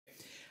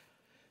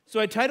So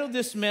I titled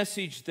this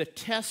message, The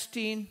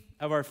Testing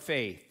of Our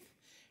Faith.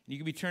 You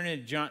can be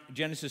turning to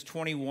Genesis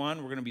 21.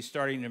 We're going to be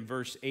starting in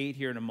verse 8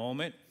 here in a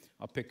moment.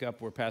 I'll pick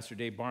up where Pastor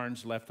Dave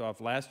Barnes left off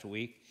last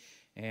week.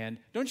 And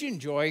don't you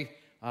enjoy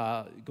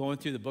going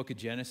through the book of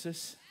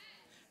Genesis?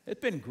 It's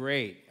been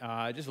great.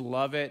 I just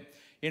love it.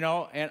 You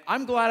know, and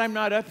I'm glad I'm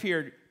not up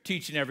here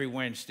teaching every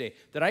Wednesday,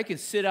 that I can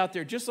sit out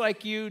there just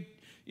like you,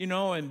 you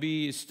know, and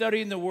be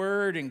studying the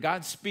Word and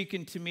God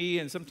speaking to me.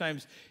 And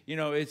sometimes, you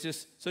know, it's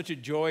just such a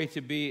joy to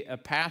be a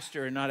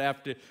pastor and not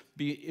have to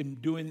be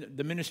doing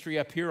the ministry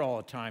up here all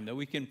the time, that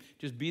we can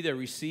just be there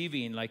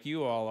receiving like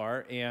you all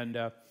are.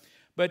 And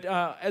but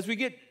as we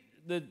get,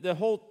 the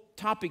whole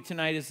topic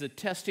tonight is the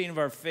testing of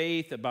our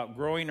faith, about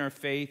growing our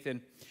faith.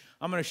 And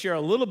I'm going to share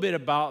a little bit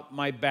about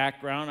my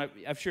background.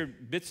 I've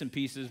shared bits and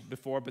pieces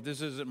before, but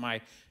this isn't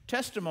my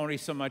testimony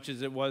so much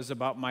as it was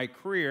about my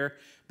career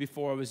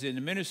before I was in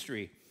the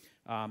ministry.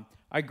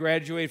 I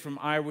graduated from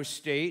Iowa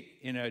State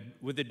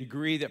with a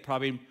degree that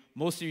probably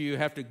most of you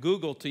have to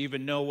Google to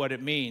even know what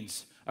it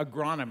means,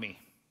 agronomy.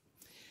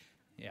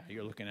 Yeah,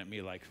 you're looking at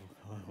me like,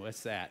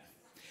 what's that?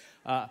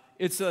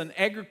 It's an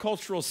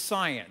agricultural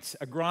science.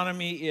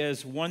 Agronomy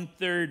is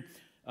 1/3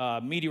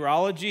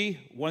 meteorology,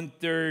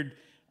 1/3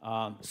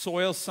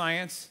 soil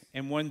science,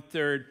 and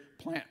 1/3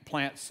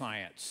 plant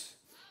science.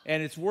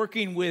 And it's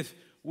working with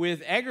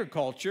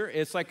agriculture.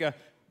 It's like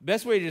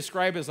best way to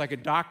describe it is like a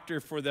doctor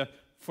for the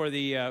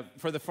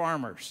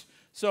farmers.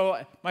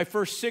 So my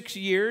first 6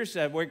 years,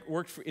 I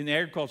worked in the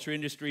agriculture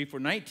industry for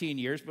 19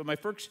 years, but my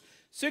first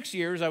 6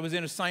 years I was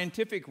in a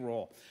scientific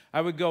role.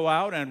 I would go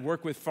out and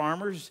work with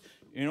farmers,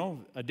 you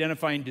know,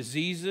 identifying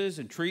diseases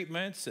and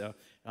treatments,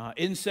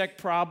 insect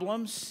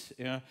problems,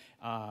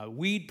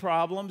 weed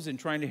problems, and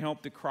trying to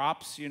help the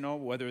crops, you know,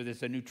 whether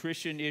it's a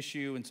nutrition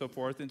issue and so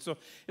forth. And so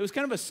it was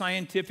kind of a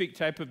scientific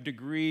type of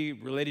degree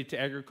related to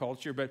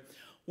agriculture. But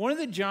one of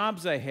the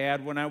jobs I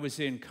had when I was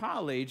in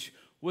college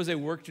was I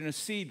worked in a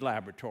seed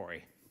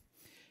laboratory.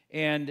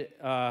 And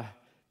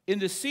in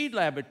the seed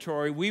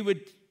laboratory, we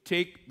would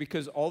take,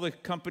 because all the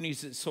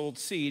companies that sold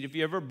seed, if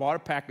you ever bought a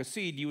pack of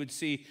seed, you would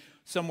see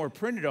somewhere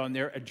printed on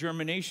there a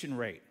germination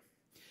rate.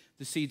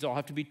 The seeds all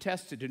have to be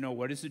tested to know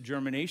what is the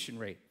germination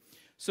rate.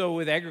 So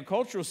with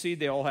agricultural seed,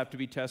 they all have to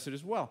be tested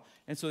as well.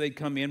 And so they'd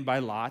come in by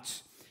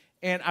lots.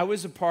 And I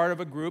was a part of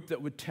a group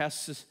that would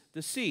test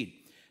the seed.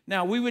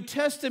 Now, we would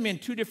test them in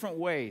two different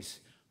ways,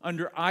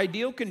 under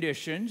ideal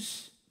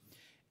conditions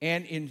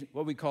and in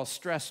what we call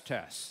stress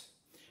tests.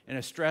 And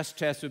a stress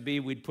test would be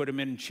we'd put them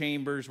in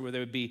chambers where they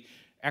would be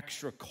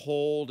extra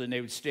cold and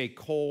they would stay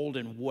cold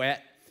and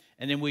wet.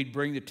 And then we'd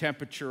bring the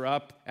temperature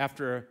up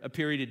after a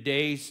period of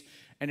days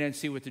and then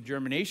see what the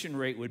germination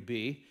rate would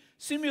be.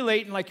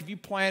 Simulating like if you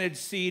planted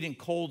seed in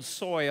cold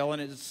soil and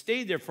it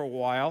stayed there for a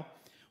while,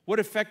 what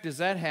effect does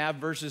that have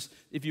versus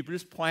if you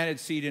just planted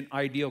seed in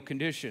ideal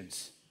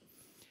conditions?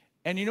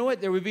 And you know what?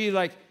 There would be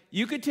like,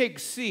 you could take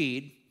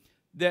seed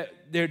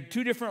that there are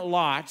two different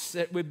lots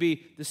that would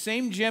be the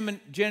same germination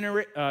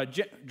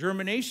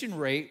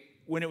rate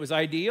when it was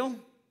ideal,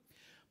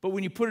 but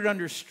when you put it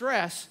under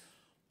stress,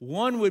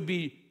 one would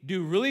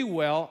do really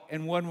well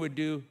and one would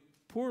do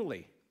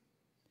poorly.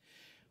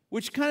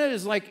 Which kind of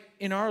is like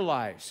in our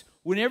lives.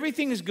 When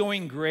everything is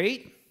going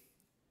great,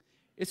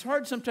 it's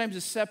hard sometimes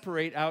to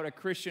separate out a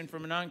Christian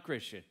from a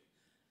non-Christian.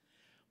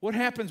 What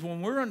happens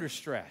when we're under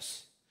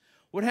stress?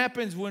 What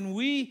happens when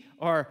we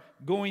are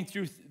going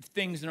through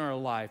things in our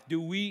life?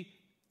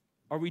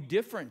 Are we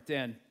different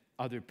than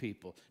other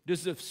people?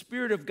 Does the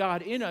Spirit of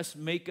God in us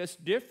make us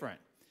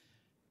different?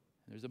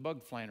 There's a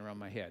bug flying around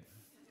my head.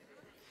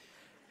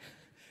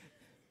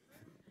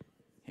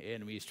 The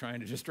enemy is trying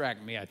to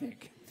distract me, I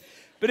think.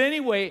 But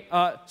anyway,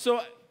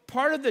 so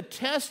part of the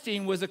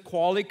testing was a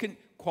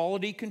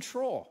quality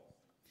control.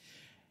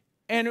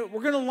 And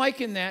we're going to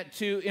liken that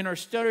to, in our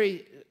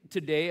study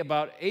today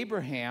about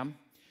Abraham.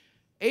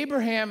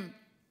 Abraham,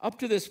 up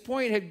to this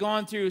point, had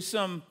gone through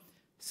some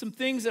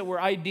things that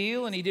were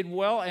ideal, and he did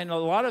well, and a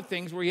lot of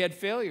things where he had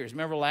failures.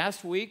 Remember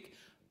last week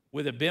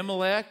with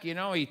Abimelech, you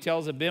know, he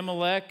tells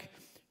Abimelech,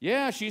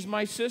 yeah, she's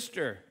my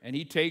sister. And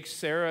he takes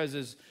Sarah as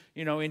his,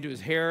 you know, into his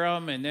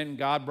harem, and then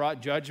God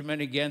brought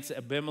judgment against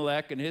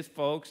Abimelech and his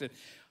folks. And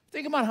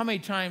think about how many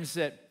times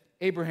that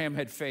Abraham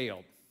had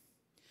failed.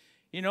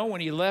 You know,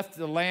 when he left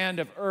the land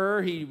of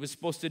Ur, he was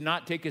supposed to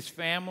not take his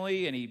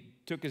family, and he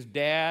took his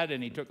dad,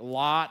 and he took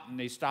Lot, and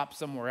they stopped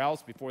somewhere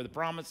else before the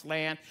promised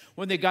land.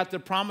 When they got to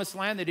the promised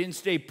land, they didn't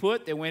stay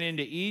put. They went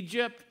into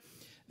Egypt.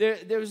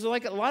 There was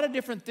like a lot of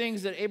different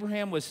things that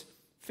Abraham was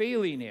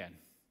failing in.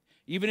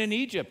 Even in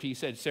Egypt, he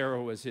said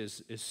Sarah was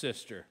his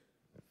sister.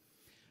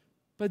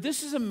 But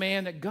this is a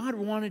man that God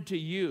wanted to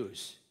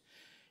use.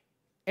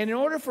 And in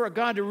order for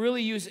God to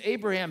really use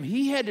Abraham,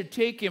 he had to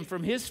take him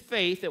from his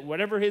faith, at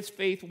whatever his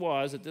faith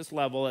was at this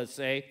level, let's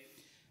say,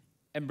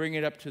 and bring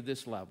it up to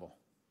this level.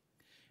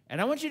 And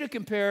I want you to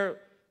compare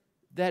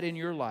that in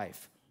your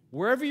life.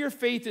 Wherever your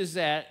faith is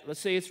at, let's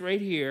say it's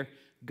right here,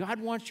 God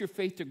wants your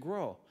faith to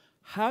grow.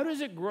 How does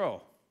it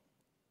grow?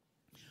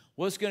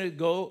 Well, it's going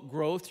to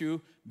grow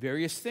through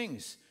various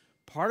things.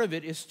 Part of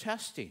it is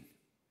testing.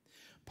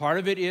 Part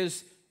of it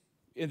is,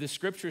 in the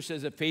scripture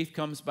says that faith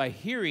comes by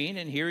hearing,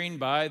 and hearing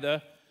by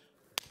the,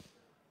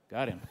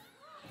 got him.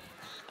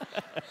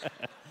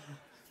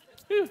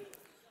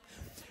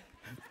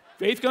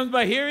 Faith comes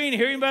by hearing,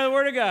 hearing by the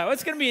word of God. Well,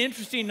 it's going to be an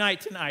interesting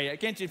night tonight.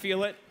 Can't you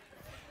feel it?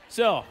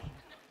 So,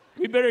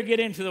 we better get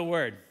into the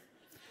word.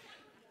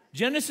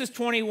 Genesis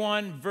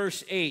 21,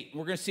 verse 8.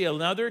 We're going to see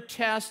another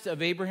test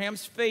of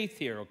Abraham's faith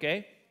here, okay?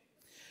 It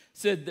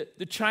said that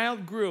the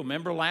child grew.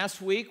 Remember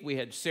last week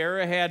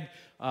Sarah had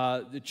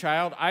the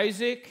child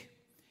Isaac,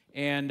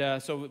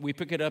 and so we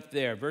pick it up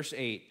there. Verse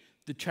 8.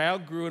 The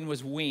child grew and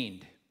was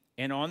weaned.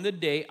 And on the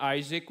day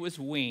Isaac was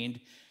weaned,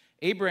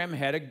 Abraham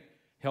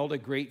held a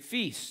great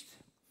feast.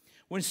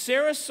 When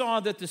Sarah saw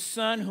that the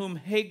son whom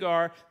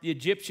Hagar the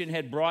Egyptian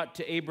had brought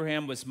to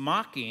Abraham was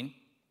mocking,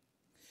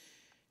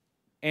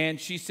 and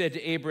she said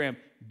to Abraham,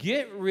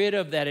 "Get rid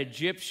of that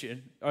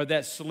Egyptian, or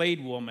that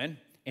slave woman,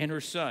 and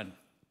her son.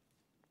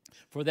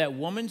 For that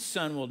woman's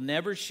son will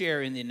never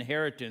share in the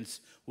inheritance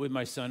with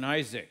my son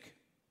Isaac."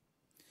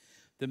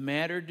 The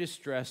matter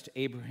distressed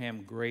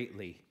Abraham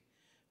greatly,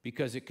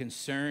 because it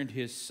concerned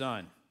his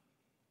son.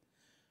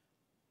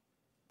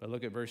 But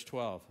look at verse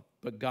 12.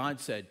 But God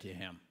said to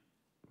him,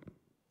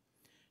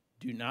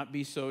 "Do not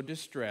be so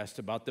distressed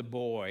about the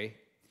boy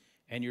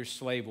and your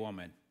slave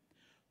woman.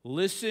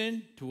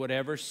 Listen to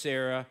whatever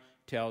Sarah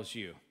tells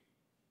you."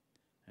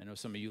 I know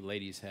some of you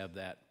ladies have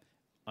that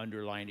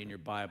underlined in your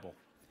Bible.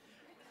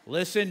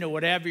 Listen to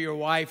whatever your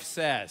wife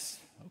says,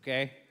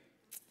 okay?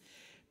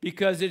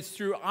 Because it's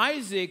through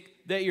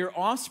Isaac that your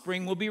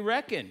offspring will be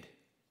reckoned.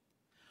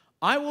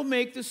 I will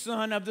make the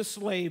son of the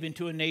slave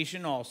into a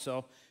nation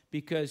also,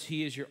 because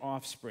he is your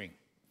offspring.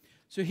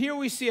 So here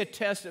we see a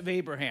test of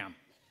Abraham.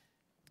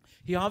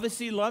 He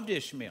obviously loved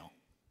Ishmael,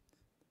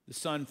 the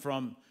son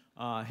from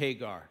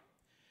Hagar.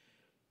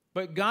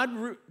 But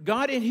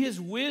God in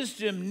his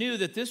wisdom knew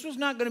that this was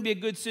not going to be a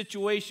good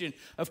situation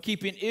of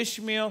keeping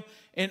Ishmael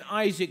and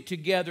Isaac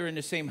together in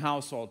the same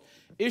household.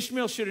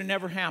 Ishmael should have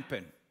never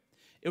happened.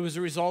 It was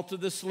a result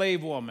of the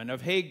slave woman,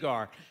 of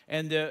Hagar,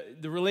 and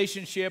the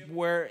relationship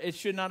where it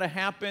should not have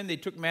happened. They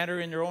took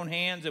matter in their own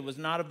hands. It was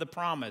not of the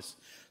promise.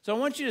 So I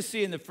want you to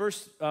see in the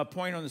first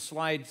point on the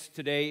slides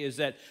today is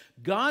that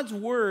God's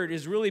word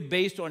is really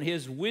based on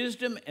his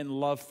wisdom and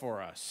love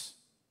for us.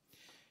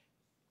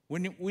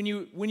 When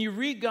you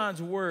read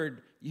God's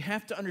word, you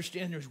have to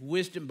understand there's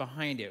wisdom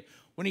behind it.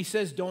 When he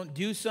says don't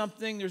do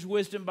something, there's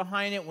wisdom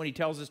behind it. When he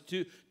tells us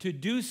to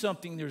do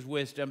something, there's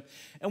wisdom.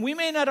 And we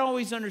may not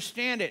always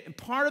understand it. And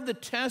part of the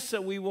test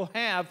that we will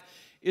have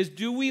is,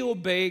 do we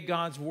obey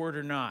God's word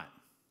or not?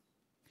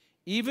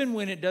 Even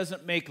when it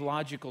doesn't make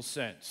logical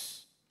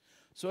sense.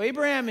 So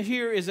Abraham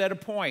here is at a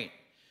point.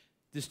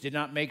 This did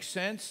not make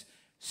sense.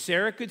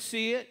 Sarah could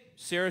see it.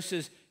 Sarah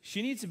says,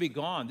 she needs to be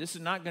gone. This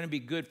is not going to be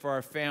good for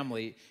our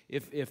family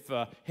if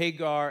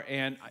Hagar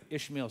and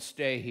Ishmael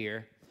stay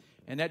here.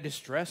 And that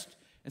distressed.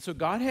 And so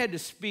God had to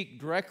speak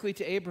directly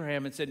to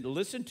Abraham and said,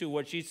 listen to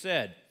what she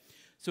said.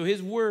 So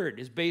his word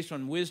is based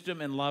on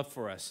wisdom and love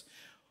for us.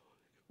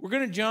 We're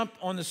going to jump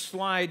on the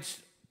slides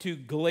to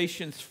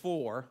Galatians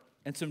 4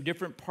 and some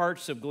different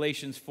parts of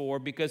Galatians 4,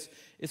 because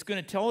it's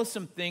going to tell us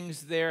some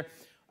things there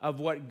of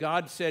what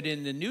God said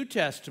in the New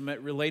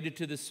Testament related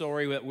to the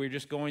story that we're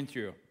just going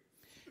through.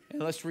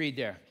 And let's read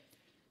there.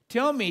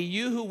 Tell me,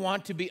 you who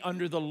want to be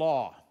under the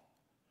law,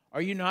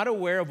 are you not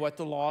aware of what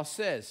the law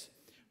says?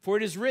 For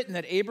it is written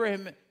that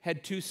Abraham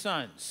had two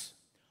sons,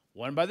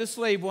 one by the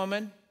slave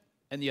woman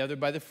and the other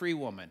by the free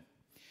woman.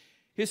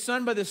 His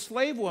son by the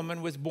slave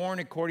woman was born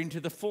according to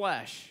the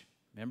flesh.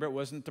 Remember, it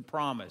wasn't the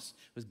promise.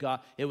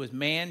 It was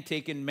man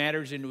taking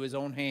matters into his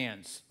own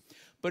hands.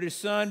 But his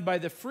son by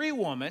the free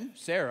woman,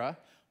 Sarah,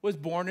 was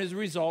born as a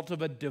result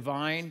of a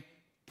divine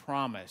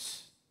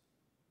promise.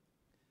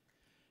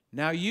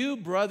 Now you,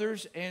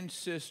 brothers and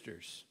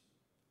sisters,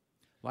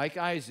 like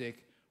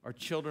Isaac, are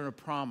children of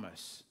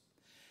promise.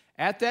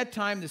 At that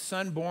time, the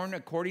son born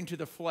according to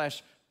the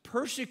flesh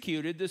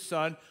persecuted the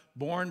son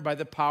born by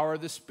the power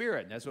of the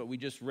Spirit. And that's what we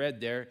just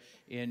read there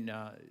in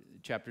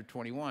chapter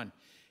 21.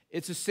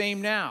 It's the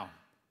same now.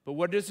 But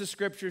what does the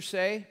scripture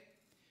say?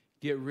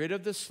 Get rid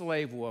of the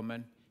slave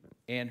woman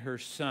and her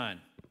son.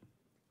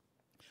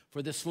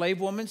 For the slave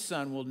woman's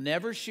son will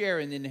never share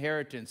in the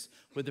inheritance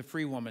with the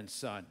free woman's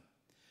son.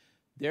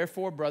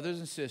 Therefore, brothers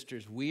and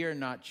sisters, we are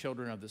not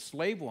children of the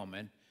slave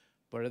woman,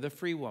 but of the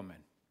free woman.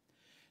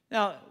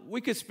 Now,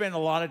 we could spend a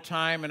lot of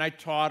time, and I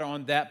taught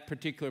on that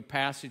particular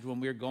passage when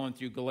we were going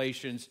through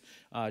Galatians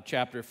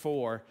chapter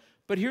 4.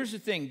 But here's the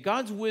thing.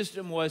 God's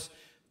wisdom was,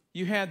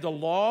 you had the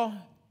law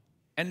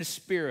and the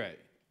Spirit.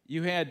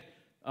 You had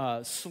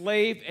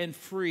slave and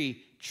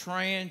free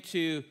trying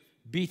to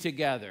be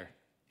together,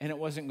 and it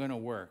wasn't going to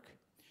work.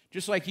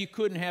 Just like you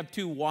couldn't have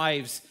two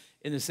wives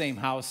in the same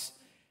house,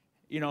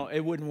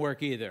 it wouldn't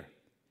work either.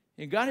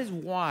 And God is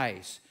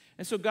wise.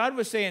 And so God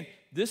was saying,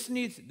 this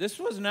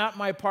was not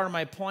my part of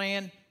my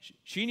plan.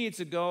 She needs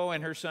to go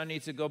and her son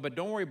needs to go, but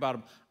don't worry about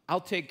them.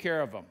 I'll take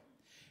care of them.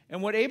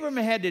 And what Abraham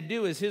had to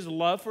do is his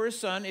love for his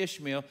son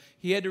Ishmael,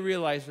 he had to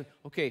realize,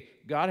 okay,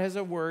 God has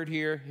a word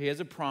here. He has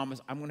a promise.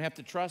 I'm going to have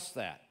to trust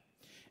that.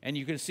 And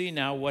you can see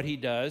now what he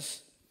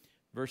does.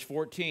 Verse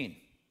 14.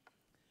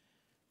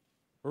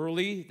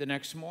 Early the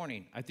next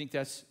morning. I think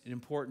that's an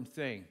important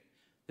thing.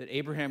 That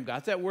Abraham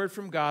got that word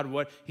from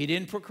God. He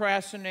didn't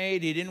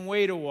procrastinate. He didn't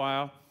wait a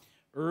while.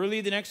 Early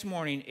the next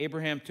morning,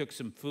 Abraham took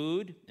some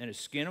food and a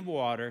skin of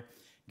water,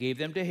 gave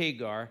them to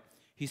Hagar.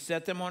 He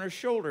set them on her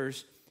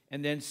shoulders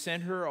and then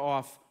sent her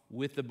off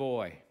with the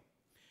boy.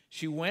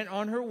 She went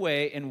on her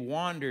way and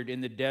wandered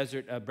in the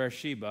desert of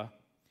Beersheba.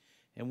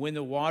 And when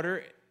the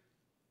water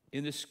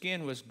in the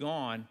skin was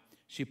gone,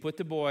 she put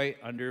the boy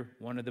under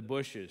one of the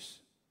bushes.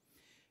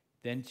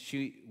 Then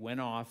she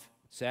went off,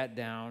 sat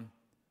down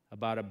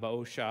about a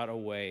bow shot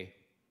away,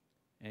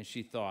 and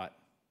she thought,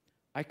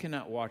 I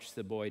cannot watch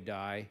the boy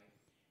die.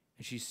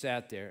 And she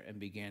sat there and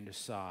began to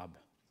sob.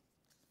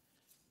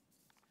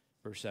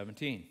 Verse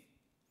 17.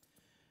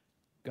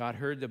 God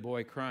heard the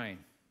boy crying,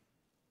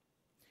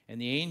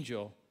 and the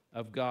angel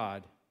of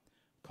God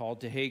called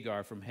to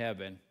Hagar from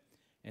heaven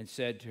and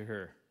said to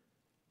her,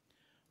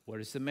 What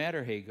is the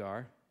matter,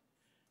 Hagar?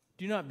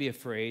 Do not be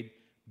afraid.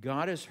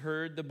 God has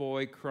heard the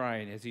boy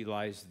crying as he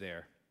lies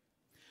there.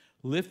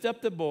 Lift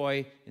up the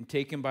boy and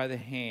take him by the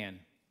hand,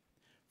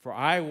 for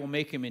I will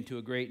make him into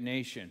a great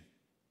nation.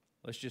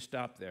 Let's just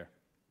stop there.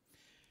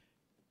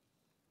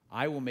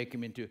 I will make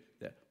him into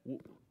that.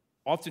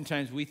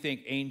 Oftentimes we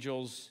think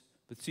angels,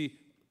 but see,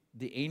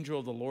 the angel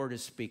of the Lord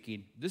is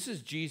speaking. This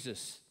is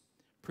Jesus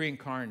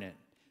pre-incarnate.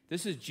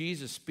 This is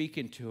Jesus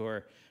speaking to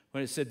her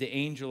when it said the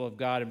angel of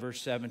God in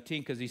verse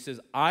 17, because he says,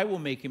 I will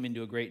make him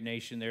into a great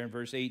nation there in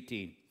verse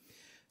 18.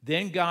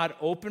 Then God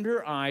opened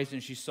her eyes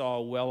and she saw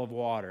a well of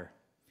water.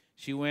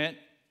 She went,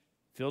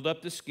 filled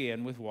up the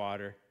skin with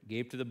water,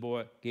 gave the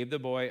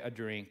boy a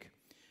drink.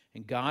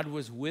 And God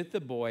was with the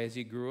boy as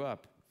he grew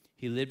up.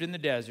 He lived in the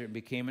desert and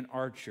became an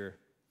archer.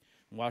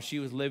 And while she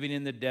was living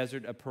in the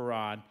desert of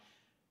Paran,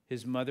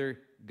 his mother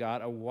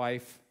got a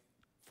wife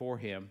for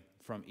him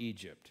from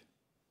Egypt.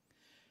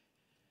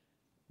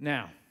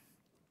 Now,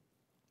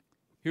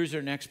 here's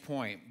our next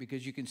point,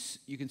 because you can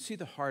see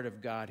the heart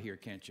of God here,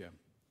 can't you?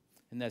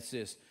 And that's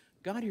this.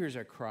 God hears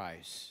our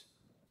cries.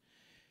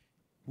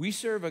 We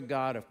serve a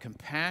God of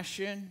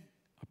compassion,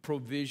 of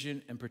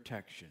provision, and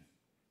protection.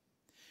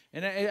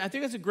 And I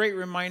think that's a great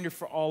reminder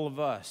for all of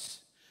us.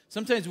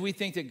 Sometimes we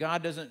think that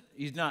God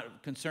he's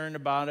not concerned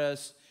about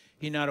us.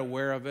 He's not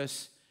aware of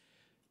us.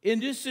 In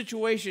this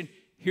situation,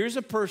 here's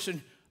a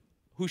person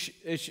who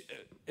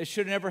it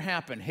should never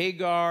happen.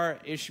 Hagar,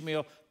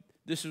 Ishmael,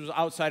 this was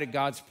outside of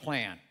God's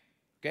plan.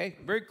 Okay?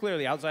 Very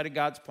clearly outside of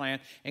God's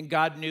plan. And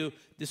God knew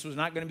this was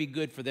not going to be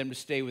good for them to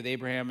stay with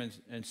Abraham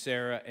and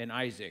Sarah and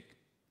Isaac.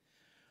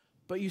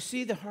 But you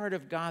see the heart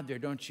of God there,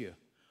 don't you?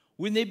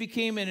 When they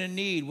became in a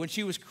need, when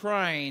she was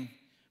crying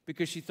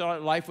because she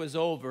thought life was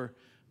over,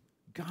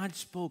 God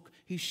spoke.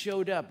 He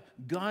showed up.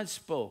 God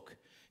spoke.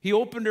 He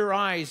opened her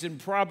eyes and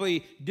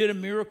probably did a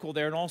miracle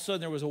there, and all of a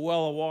sudden there was a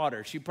well of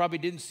water. She probably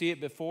didn't see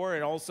it before,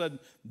 and all of a sudden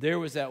there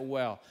was that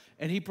well.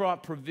 And he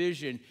brought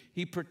provision.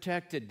 He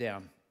protected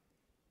them.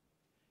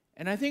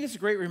 And I think it's a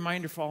great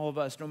reminder for all of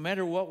us, no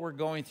matter what we're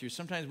going through,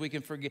 sometimes we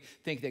can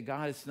think that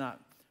God is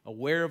not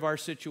aware of our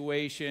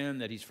situation,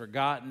 that he's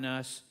forgotten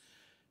us.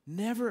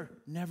 Never,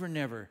 never,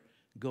 never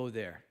go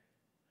there.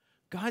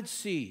 God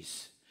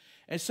sees.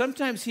 And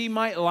sometimes he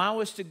might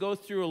allow us to go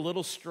through a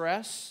little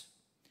stress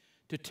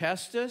to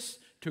test us,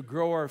 to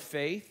grow our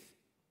faith.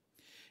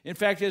 In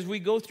fact, as we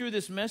go through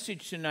this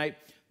message tonight,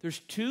 there's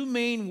two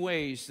main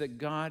ways that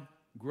God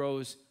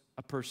grows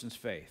a person's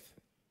faith.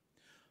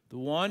 The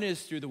one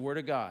is through the Word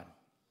of God.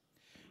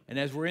 And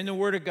as we're in the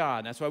Word of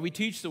God, that's why we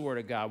teach the Word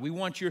of God. We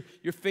want your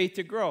faith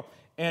to grow.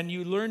 And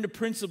you learn the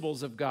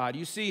principles of God.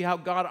 You see how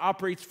God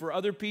operates for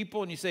other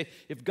people, and you say,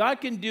 if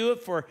God can do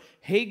it for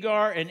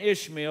Hagar and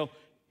Ishmael,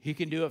 he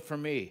can do it for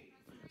me.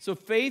 So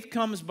faith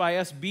comes by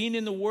us being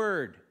in the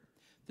Word.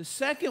 The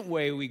second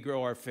way we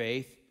grow our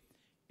faith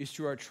is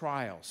through our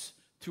trials,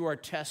 through our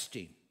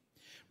testing.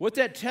 What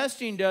that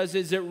testing does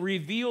is it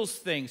reveals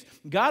things.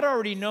 God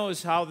already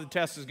knows how the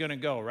test is going to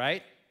go,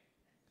 right?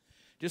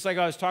 Just like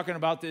I was talking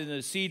about in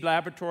the seed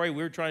laboratory,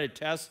 we were trying to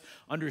test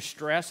under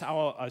stress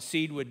how a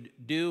seed would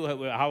do,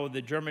 how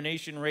the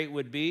germination rate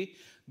would be.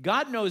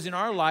 God knows in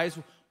our lives,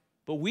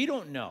 but we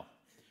don't know.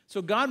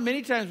 So God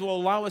many times will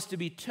allow us to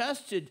be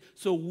tested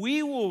so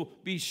we will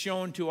be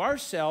shown to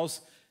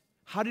ourselves,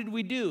 how did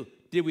we do?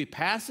 Did we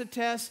pass the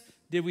test?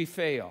 Did we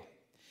fail?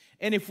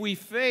 And if we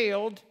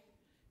failed,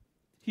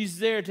 he's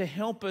there to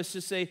help us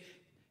to say,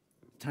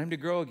 time to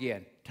grow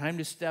again, time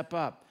to step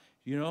up,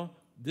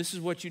 this is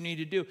what you need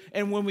to do.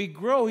 And when we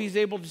grow, he's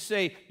able to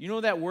say,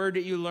 that word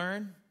that you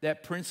learned,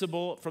 that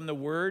principle from the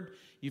word,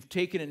 you've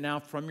taken it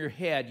now from your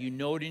head, you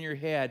know it in your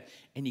head,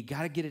 and you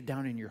got to get it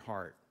down in your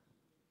heart.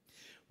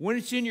 When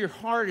it's in your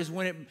heart is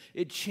when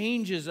it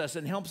changes us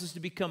and helps us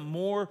to become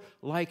more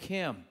like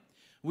him.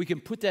 We can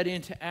put that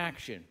into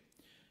action.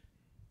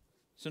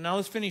 So now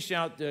let's finish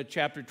out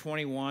chapter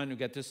 21. We've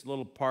got this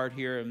little part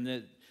here, and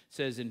it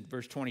says in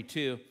verse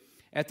 22,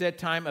 at that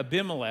time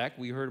Abimelech,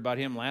 we heard about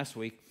him last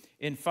week,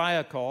 in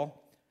Phicol,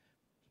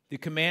 the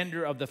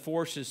commander of the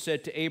forces,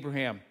 said to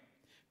Abraham,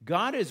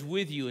 God is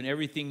with you in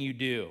everything you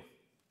do.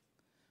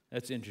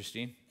 That's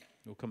interesting.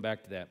 We'll come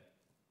back to that.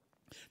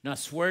 Now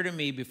swear to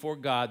me before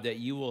God that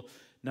you will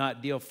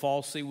not deal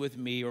falsely with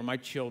me or my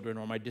children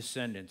or my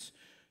descendants.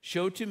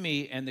 Show to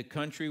me and the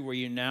country where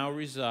you now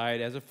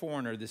reside as a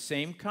foreigner the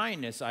same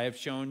kindness I have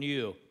shown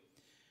you.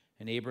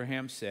 And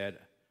Abraham said,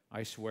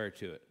 I swear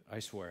to it. I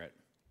swear it.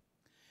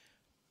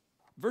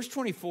 Verse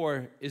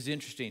 24 is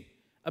interesting.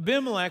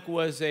 Abimelech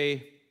was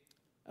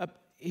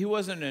he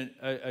wasn't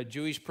a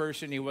Jewish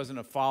person. He wasn't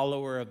a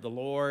follower of the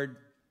Lord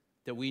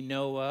that we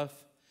know of.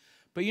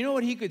 But you know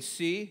what he could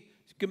see?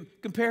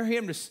 Compare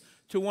him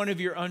to one of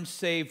your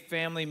unsaved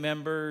family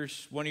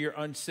members, one of your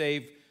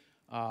unsaved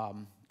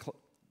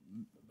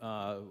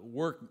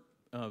work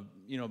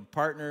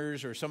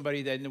partners, or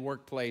somebody that in the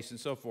workplace and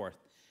so forth.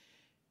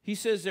 He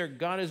says there,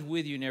 God is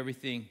with you in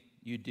everything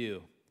you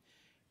do.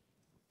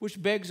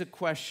 Which begs a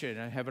question.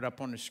 I have it up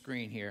on the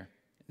screen here,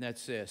 and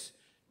that's this.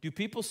 Do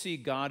people see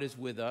God is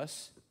with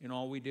us in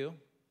all we do?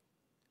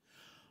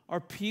 Are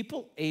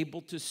people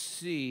able to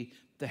see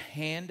the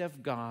hand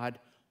of God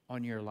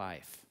on your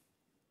life?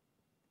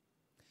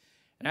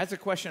 And that's a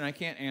question I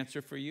can't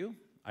answer for you.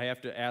 I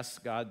have to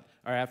ask God,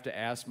 or I have to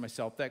ask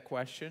myself that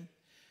question.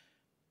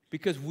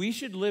 Because we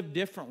should live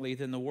differently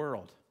than the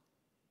world.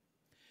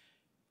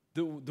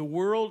 The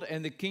world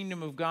and the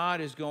kingdom of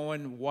God is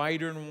going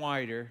wider and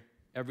wider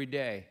every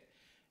day.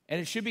 And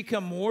it should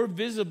become more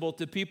visible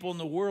to people in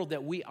the world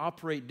that we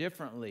operate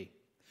differently.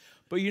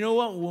 But you know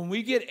what? When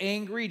we get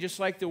angry, just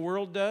like the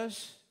world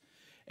does,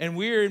 and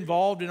we're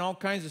involved in all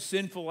kinds of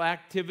sinful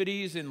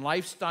activities and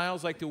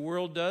lifestyles like the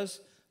world does,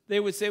 they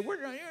would say,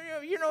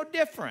 you're no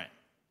different.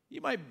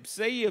 You might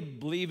say you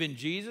believe in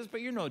Jesus,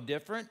 but you're no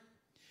different.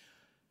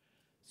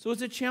 So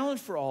it's a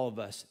challenge for all of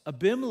us.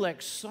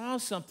 Abimelech saw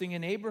something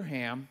in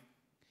Abraham.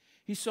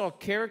 He saw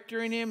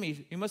character in him.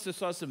 He must have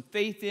saw some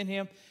faith in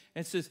him,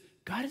 and says,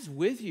 God is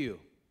with you.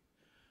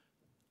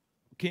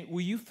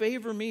 Will you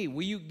favor me?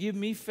 Will you give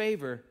me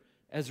favor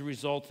as a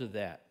result of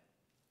that?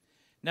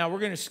 Now, we're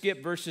going to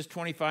skip verses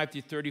 25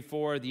 through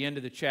 34, the end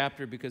of the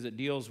chapter, because it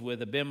deals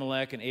with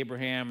Abimelech and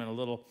Abraham and a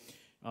little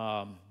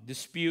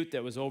dispute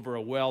that was over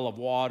a well of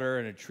water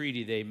and a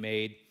treaty they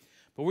made.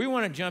 But we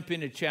want to jump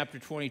into chapter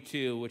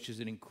 22, which is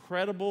an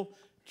incredible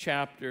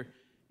chapter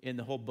in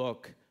the whole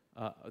book,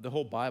 the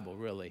whole Bible,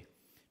 really,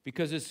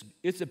 because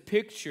it's a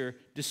picture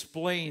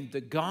displaying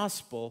the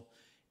gospel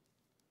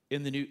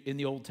in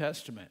the Old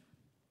Testament.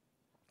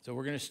 So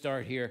we're going to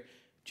start here,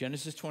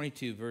 Genesis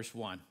 22, verse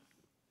 1.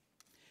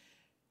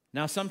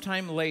 Now,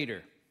 sometime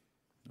later,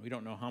 we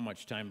don't know how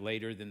much time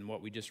later than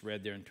what we just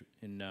read there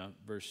in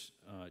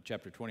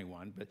chapter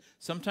 21, but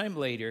sometime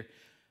later,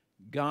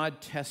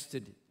 God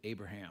tested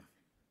Abraham.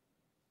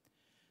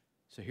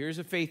 So here's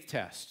a faith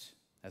test.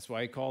 That's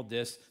why I called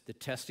this the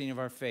testing of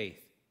our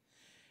faith.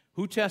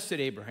 Who tested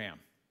Abraham?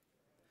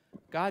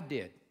 God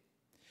did.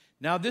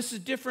 Now, this is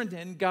different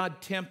than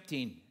God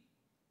tempting.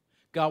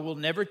 God will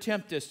never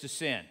tempt us to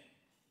sin,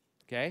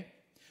 okay?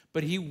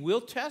 But he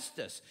will test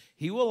us.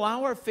 He will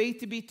allow our faith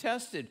to be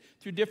tested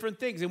through different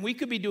things. And we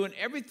could be doing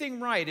everything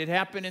right. It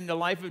happened in the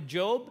life of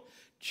Job.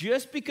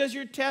 Just because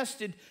you're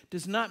tested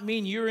does not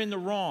mean you're in the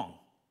wrong.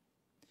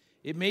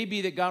 It may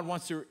be that God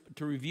wants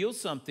to reveal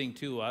something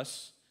to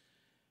us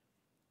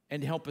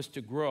and help us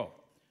to grow.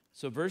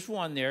 So verse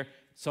 1 there,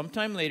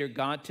 sometime later,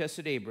 God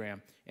tested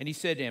Abraham, and he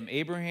said to him,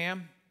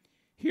 Abraham,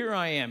 here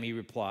I am, he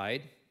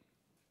replied.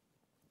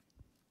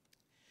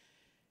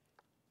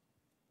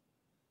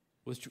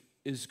 Which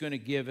is going to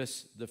give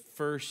us the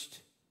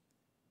first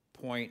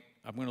point.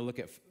 We're going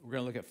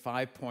to look at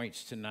 5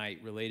 points tonight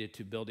related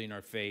to building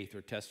our faith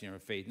or testing our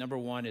faith. Number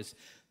 1 is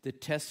the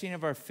testing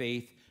of our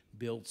faith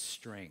builds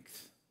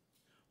strength.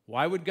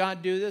 Why would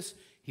God do this?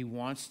 He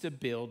wants to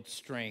build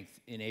strength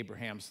in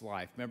Abraham's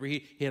life. Remember,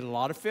 he had a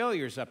lot of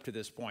failures up to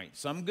this point.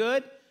 Some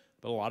good,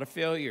 but a lot of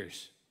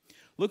failures.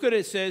 Look what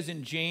it says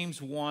in James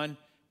 1,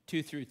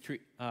 2 through 3,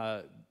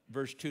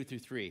 verse 2 through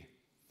 3.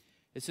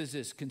 It says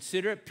this,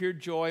 consider it pure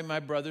joy,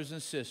 my brothers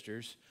and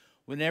sisters,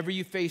 whenever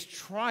you face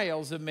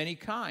trials of many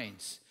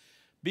kinds,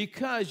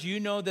 because you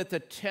know that the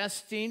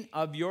testing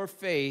of your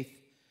faith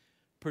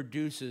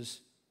produces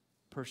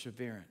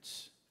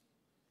perseverance.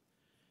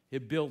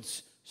 It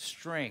builds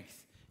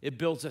strength. It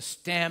builds a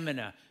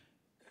stamina.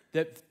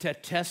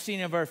 That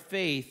testing of our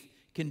faith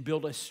can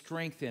build a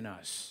strength in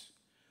us.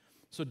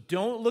 So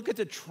don't look at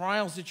the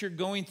trials that you're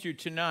going through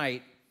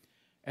tonight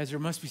as there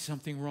must be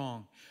something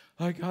wrong.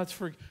 Oh,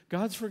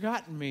 God's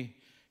forgotten me.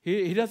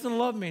 He doesn't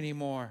love me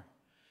anymore.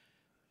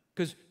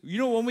 Because,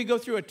 when we go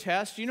through a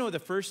test,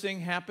 the first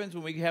thing happens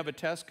when we have a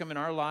test come in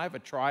our life, a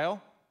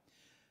trial?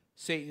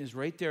 Satan is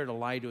right there to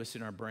lie to us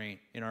in our brain,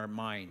 in our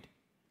mind.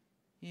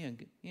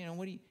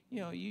 What do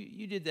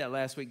you did that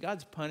last week.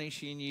 God's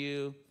punishing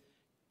you.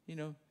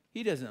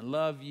 He doesn't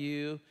love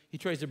you. He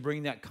tries to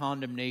bring that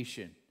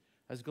condemnation.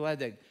 I was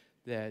glad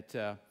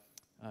that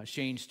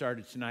Shane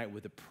started tonight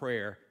with a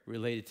prayer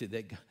related to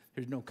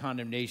there's no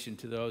condemnation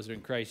to those who are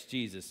in Christ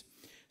Jesus.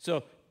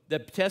 So the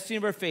testing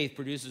of our faith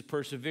produces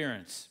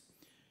perseverance.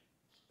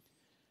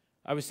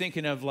 I was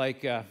thinking of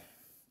like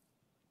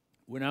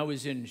when I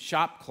was in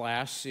shop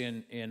class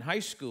in high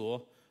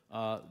school,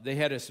 they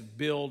had us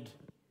build,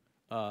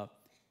 I'm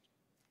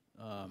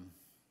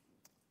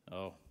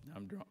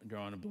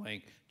drawing a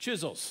blank,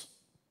 chisels.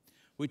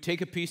 We'd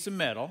take a piece of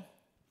metal,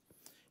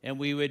 and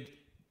we would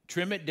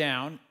trim it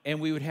down,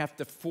 and we would have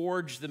to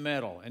forge the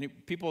metal.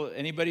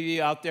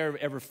 Anybody out there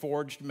ever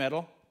forged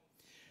metal?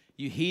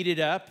 You heat it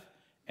up,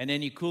 and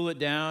then you cool it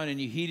down,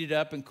 and you heat it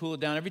up and cool it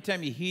down. Every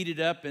time you heat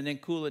it up and then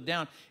cool it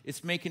down,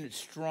 it's making it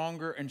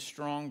stronger and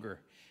stronger.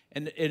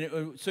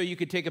 So you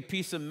could take a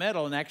piece of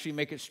metal and actually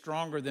make it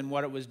stronger than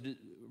what it was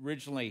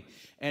originally.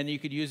 And you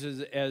could use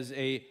it as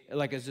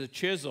a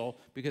chisel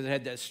because it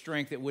had that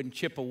strength that wouldn't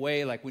chip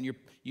away like when you're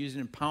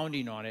using and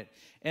pounding on it.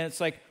 And it's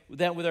like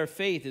that with our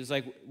faith. It's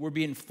like we're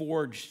being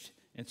forged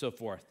and so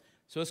forth.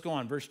 So let's go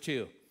on. Verse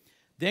 2.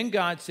 Then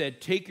God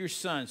said, take your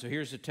son. So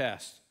here's the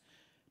test.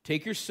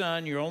 Take your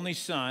son, your only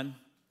son.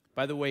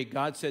 By the way,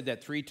 God said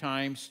that 3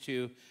 times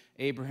to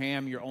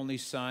Abraham, your only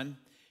son.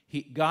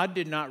 God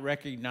did not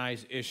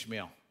recognize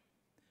Ishmael.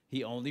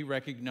 He only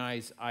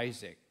recognized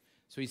Isaac.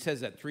 So he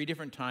says that 3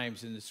 different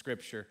times in the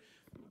scripture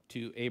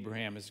to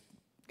Abraham as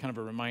kind of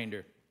a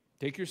reminder.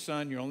 Take your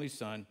son, your only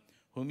son,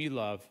 whom you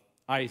love,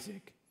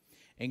 Isaac,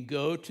 and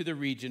go to the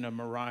region of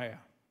Moriah.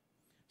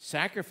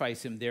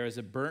 Sacrifice him there as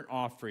a burnt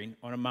offering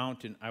on a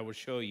mountain I will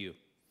show you.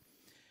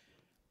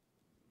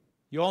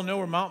 You all know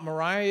where Mount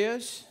Moriah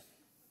is?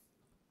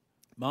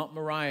 Mount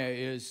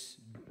Moriah is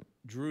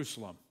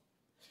Jerusalem.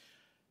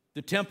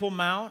 The Temple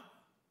Mount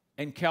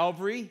and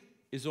Calvary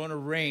is on a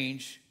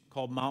range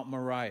called Mount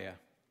Moriah.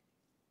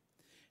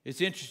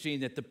 It's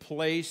interesting that the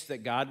place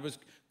that God was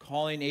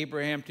calling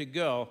Abraham to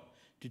go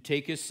to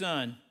take his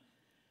son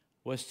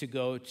was to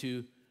go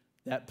to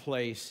that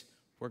place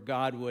where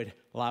God would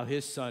allow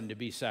his son to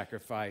be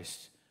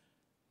sacrificed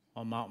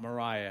on Mount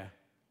Moriah,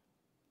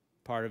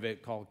 part of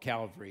it called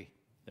Calvary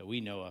that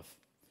we know of.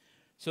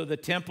 So the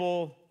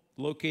temple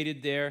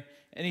located there,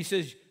 and he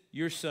says,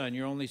 your son,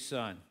 your only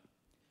son.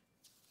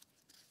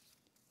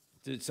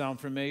 Does it sound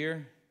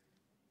familiar?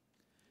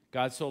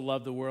 God so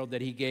loved the world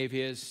that he gave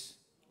his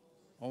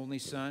only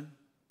son.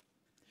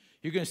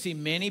 You're going to see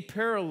many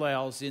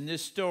parallels in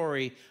this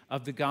story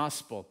of the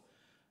gospel,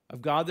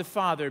 of God the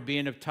Father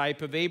being a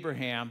type of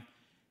Abraham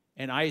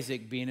and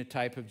Isaac being a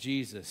type of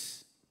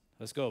Jesus.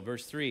 Let's go,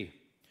 verse 3.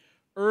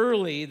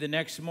 Early the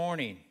next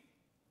morning.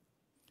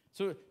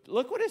 So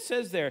look what it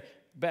says there,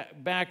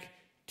 back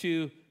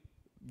to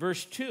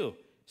verse 2.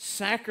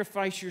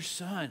 Sacrifice your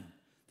son,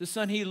 the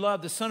son he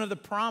loved, the son of the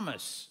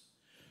promise.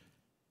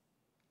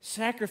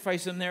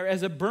 Sacrifice him there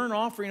as a burnt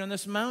offering on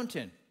this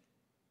mountain.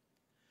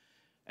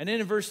 And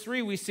then in verse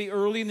 3, we see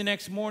early in the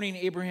next morning,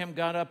 Abraham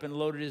got up and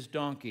loaded his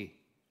donkey.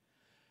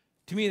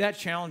 To me, that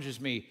challenges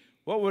me.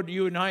 What would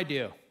you and I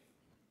do?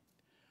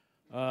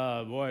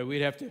 Boy,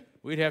 we'd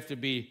have to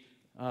be,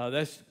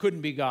 this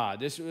couldn't be God.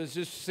 This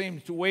just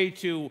seems way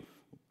too,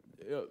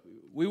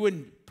 we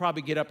wouldn't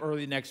probably get up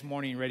early the next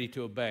morning ready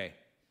to obey.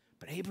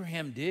 But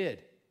Abraham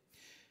did.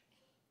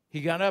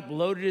 He got up,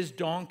 loaded his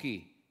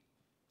donkey,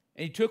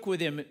 and he took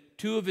with him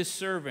 2 of his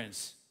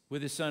servants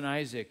with his son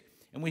Isaac.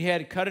 And when he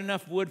had cut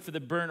enough wood for the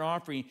burnt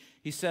offering,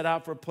 he set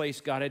out for a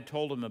place God had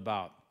told him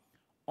about.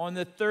 On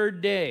the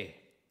 3rd day,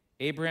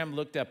 Abraham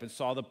looked up and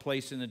saw the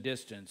place in the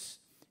distance.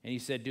 And he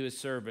said to his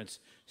servants,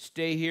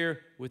 stay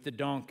here with the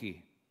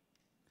donkey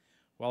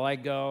while I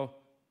go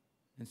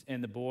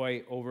and the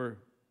boy over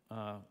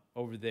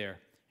there.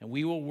 And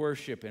we will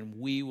worship and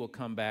we will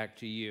come back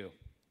to you.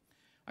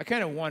 I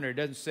kind of wonder, it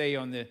doesn't say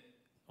in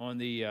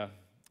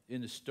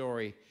the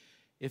story,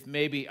 if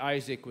maybe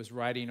Isaac was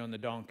riding on the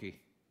donkey.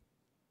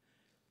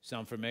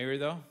 Sound familiar,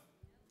 though?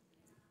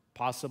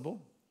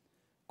 Possible.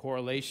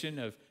 Correlation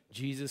of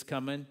Jesus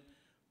coming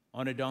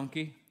on a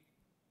donkey.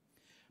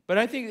 But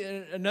I think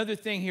another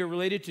thing here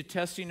related to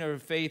testing our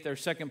faith, our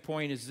second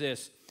point is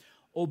this.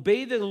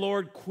 Obey the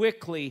Lord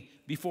quickly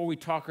before we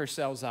talk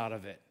ourselves out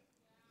of it.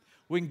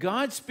 When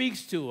God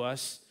speaks to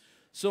us,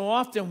 so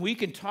often we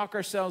can talk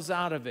ourselves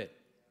out of it.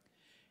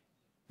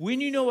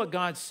 When you know what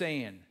God's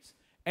saying,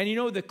 and you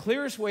know the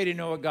clearest way to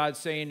know what God's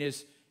saying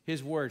is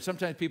his word.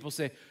 Sometimes people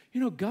say,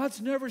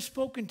 God's never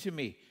spoken to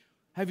me.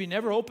 Have you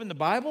never opened the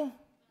Bible?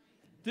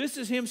 This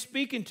is him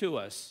speaking to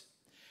us.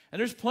 And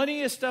there's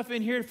plenty of stuff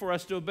in here for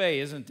us to obey,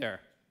 isn't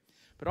there?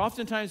 But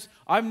oftentimes,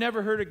 I've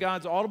never heard of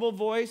God's audible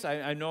voice.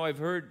 I know I've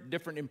heard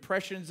different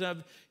impressions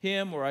of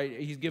him, or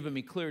he's given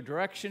me clear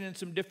direction in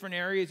some different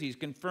areas. He's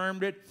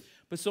confirmed it.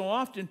 But so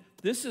often,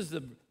 this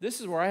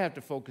is where I have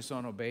to focus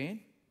on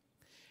obeying.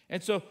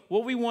 And so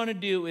what we want to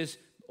do is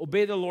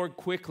obey the Lord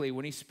quickly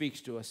when he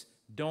speaks to us.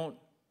 Don't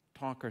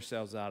talk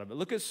ourselves out of it.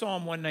 Look at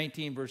Psalm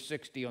 119, verse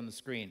 60 on the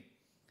screen.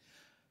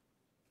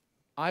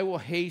 I will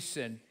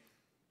hasten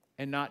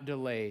and not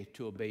delay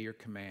to obey your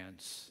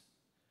commands.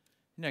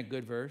 Isn't that a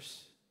good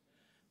verse?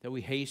 That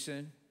we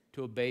hasten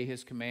to obey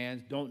his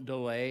commands. Don't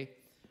delay.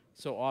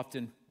 So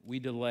often we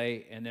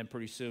delay, and then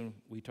pretty soon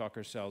we talk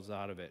ourselves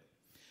out of it.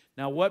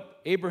 Now,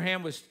 what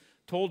Abraham was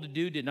told to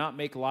do did not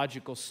make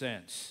logical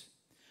sense.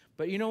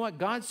 But you know what?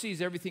 God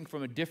sees everything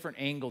from a different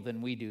angle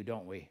than we do,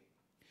 don't we?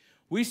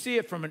 We see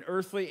it from an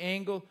earthly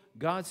angle.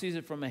 God sees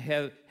it from a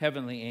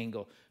heavenly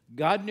angle.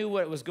 God knew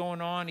what was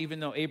going on, even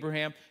though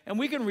Abraham, and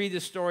we can read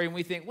this story and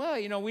we think,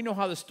 well, we know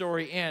how the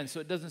story ends, so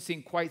it doesn't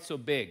seem quite so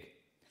big.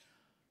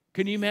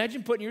 Can you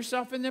imagine putting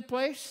yourself in that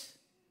place?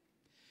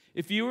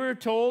 If you were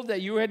told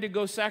that you had to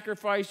go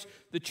sacrifice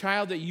the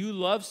child that you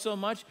love so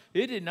much,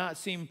 it did not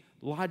seem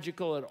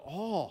logical at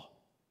all.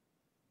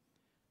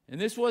 And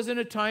this wasn't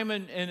a time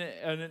in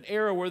an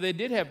era where they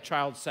did have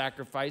child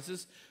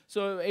sacrifices.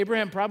 So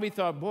Abraham probably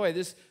thought, boy,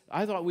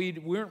 I thought we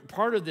weren't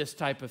part of this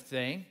type of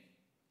thing.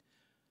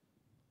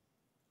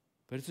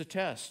 But it's a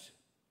test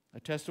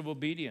of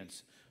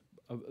obedience.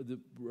 It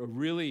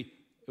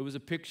was a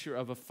picture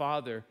of a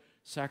father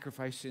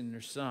sacrificing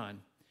their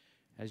son,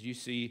 as you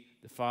see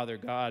the Father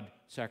God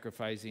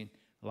sacrificing,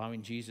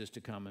 allowing Jesus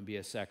to come and be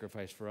a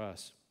sacrifice for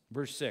us.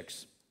 Verse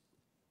 6.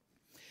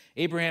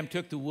 Abraham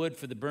took the wood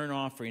for the burnt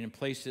offering and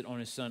placed it on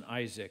his son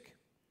Isaac.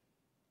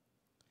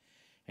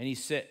 And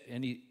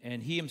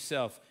he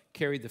himself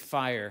carried the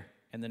fire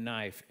and the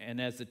knife.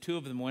 And as the two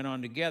of them went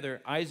on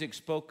together, Isaac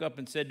spoke up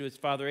and said to his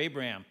father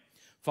Abraham,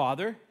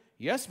 "Father?"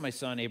 "Yes, my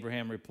son,"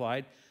 Abraham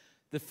replied.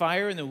 "The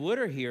fire and the wood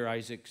are here,"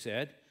 Isaac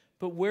said.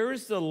 "But where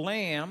is the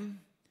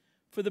lamb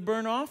for the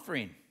burnt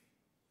offering?"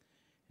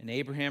 And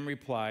Abraham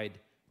replied,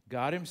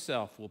 "God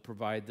himself will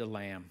provide the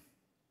lamb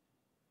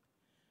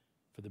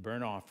for the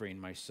burnt offering,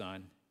 my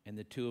son." And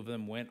the two of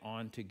them went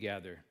on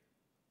together.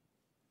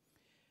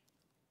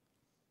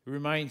 It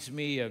reminds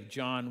me of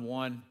John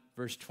 1,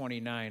 verse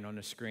 29 on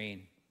the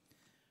screen.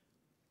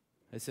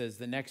 It says,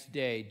 "The next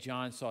day,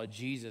 John saw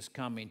Jesus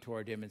coming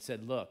toward him and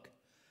said, 'Look,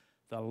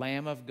 the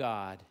Lamb of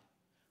God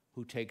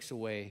who takes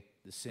away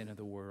the sin of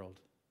the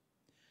world.'"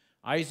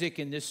 Isaac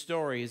in this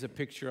story is a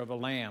picture of a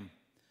lamb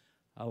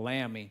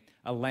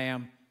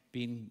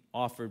being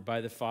offered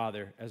by the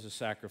Father as a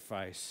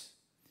sacrifice.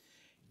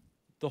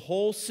 The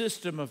whole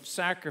system of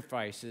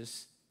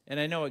sacrifices, and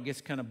I know it gets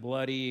kind of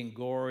bloody and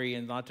gory,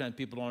 and a lot of times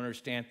people don't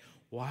understand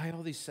why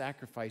all these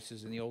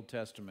sacrifices in the Old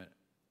Testament.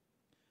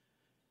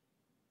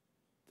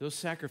 Those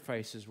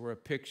sacrifices were a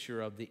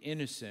picture of the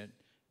innocent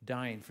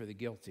dying for the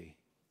guilty.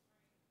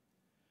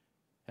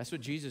 That's what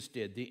Jesus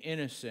did, the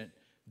innocent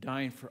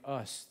dying for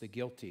us, the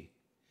guilty.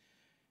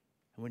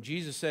 And when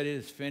Jesus said it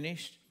is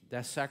finished,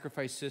 that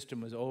sacrifice system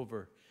was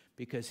over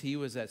because he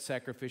was that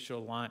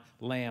sacrificial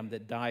lamb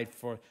that died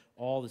for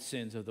all the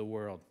sins of the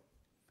world.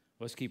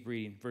 Let's keep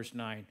reading. Verse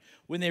 9.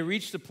 When they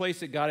reached the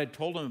place that God had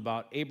told them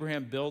about,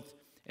 Abraham built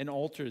an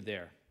altar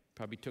there.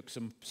 Probably took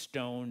some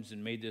stones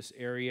and made this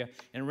area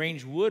and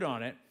arranged wood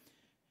on it.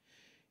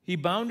 He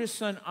bound his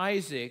son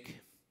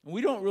Isaac. And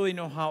we don't really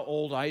know how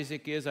old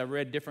Isaac is. I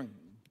read different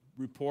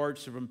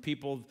reports from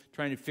people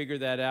trying to figure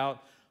that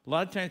out. A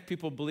lot of times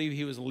people believe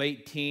he was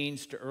late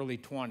teens to early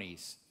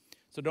 20s.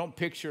 So don't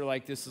picture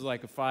like this is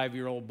like a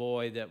 5-year-old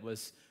boy that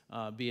was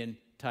being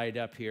tied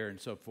up here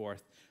and so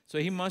forth. So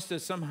he must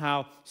have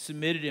somehow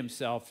submitted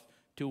himself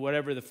to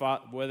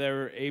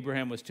whatever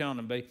Abraham was telling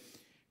him.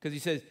 Because he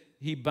says,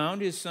 he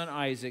bound his son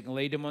Isaac and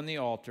laid him on the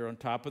altar on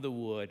top of the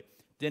wood.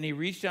 Then he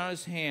reached out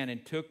his hand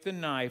and took the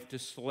knife to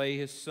slay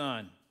his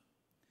son.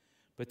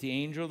 But the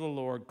angel of the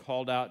Lord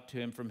called out to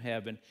him from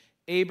heaven,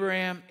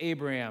 "Abraham,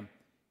 Abraham."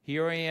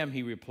 "Here I am,"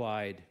 he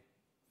replied.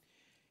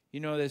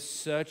 There's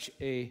such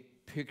a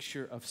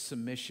picture of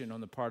submission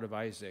on the part of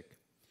Isaac.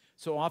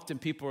 So often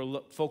people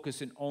are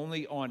focusing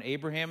only on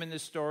Abraham in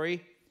this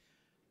story.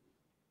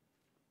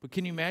 But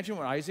can you imagine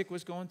what Isaac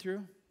was going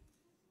through?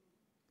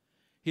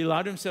 He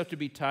allowed himself to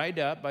be tied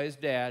up by his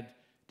dad.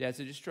 Dad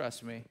said, "Just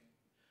trust me."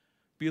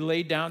 Be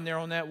laid down there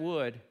on that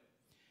wood.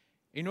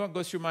 You know what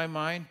goes through my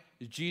mind?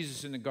 Is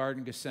Jesus in the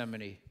Garden of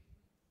Gethsemane.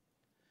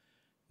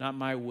 "Not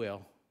my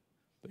will,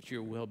 but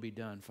your will be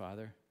done,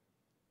 Father."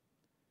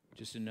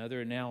 Just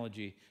another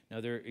analogy,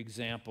 another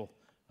example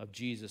of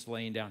Jesus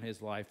laying down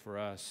his life for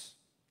us.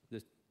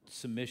 The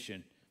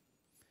submission.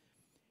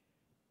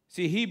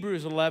 See,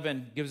 Hebrews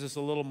 11 gives us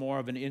a little more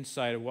of an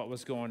insight of what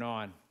was going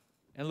on.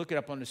 And look it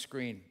up on the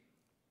screen.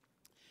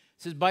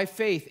 It says, "By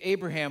faith,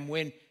 Abraham,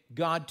 when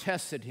God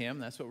tested him,"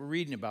 that's what we're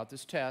reading about,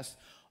 this test,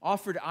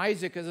 "offered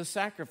Isaac as a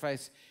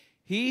sacrifice.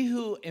 He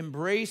who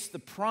embraced the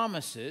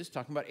promises,"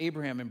 talking about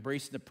Abraham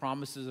embracing the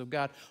promises of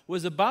God,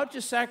 "was about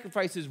to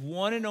sacrifice his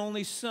one and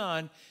only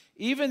son,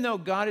 even though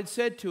God had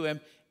said to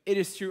him, 'It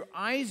is through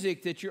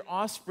Isaac that your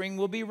offspring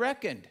will be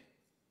reckoned.'"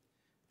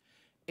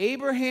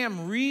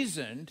 Abraham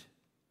reasoned,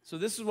 so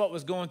this is what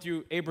was going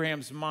through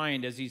Abraham's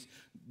mind as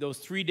those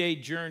 3-day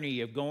journey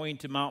of going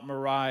to Mount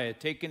Moriah,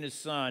 taking his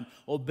son,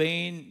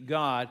 obeying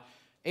God.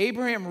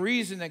 Abraham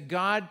reasoned that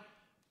God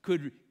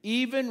could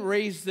even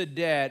raise the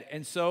dead,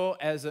 and so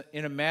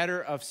in a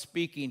matter of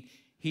speaking,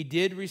 he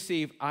did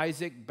receive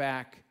Isaac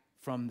back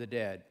from the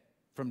dead,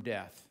 from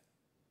death.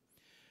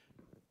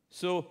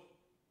 So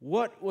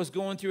what was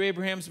going through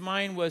Abraham's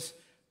mind was,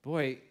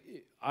 boy,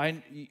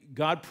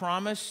 God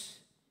promised,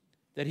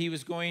 that he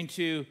was going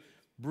to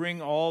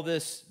bring all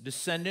this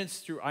descendants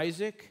through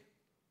Isaac.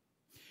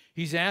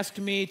 He's asked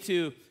me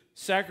to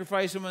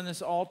sacrifice him on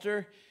this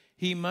altar.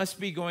 He must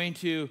be going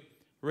to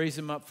raise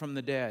him up from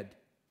the dead.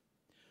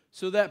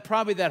 So that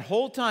probably that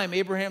whole time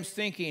Abraham's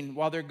thinking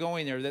while they're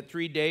going there, that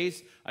 3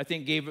 days, I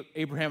think gave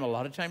Abraham a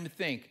lot of time to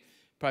think.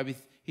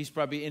 He's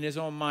probably in his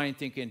own mind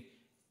thinking,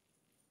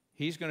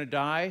 he's going to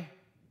die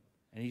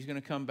and he's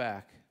going to come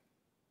back.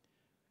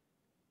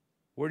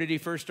 Where did he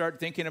first start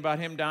thinking about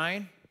him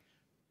dying?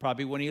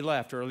 Probably when he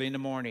left early in the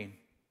morning.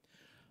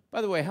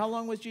 By the way, how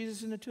long was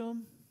Jesus in the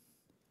tomb?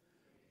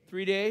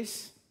 3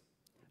 days.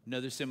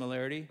 Another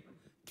similarity.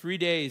 3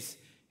 days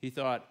he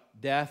thought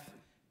death,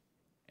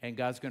 and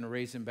God's going to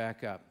raise him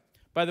back up.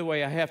 By the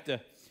way, I have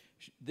to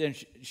then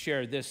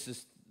share this.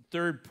 This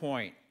third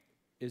point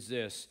is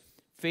this.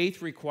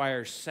 Faith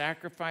requires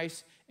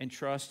sacrifice and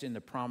trust in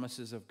the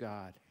promises of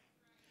God.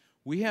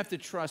 We have to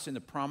trust in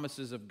the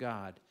promises of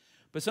God.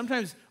 But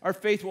sometimes our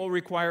faith will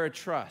require a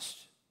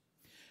trust.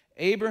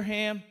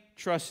 Abraham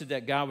trusted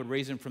that God would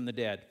raise him from the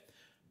dead.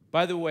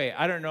 By the way,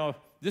 I don't know,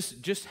 this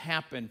just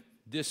happened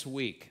this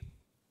week.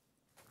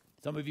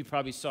 Some of you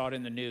probably saw it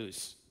in the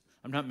news.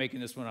 I'm not making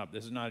this one up.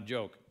 This is not a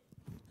joke.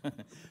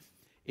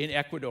 In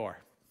Ecuador,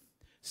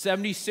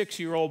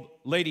 76-year-old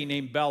lady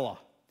named Bella.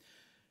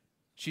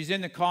 She's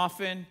in the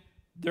coffin.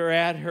 They're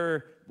at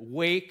her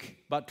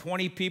wake. About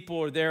 20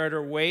 people are there at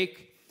her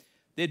wake.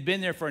 They'd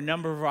been there for a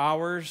number of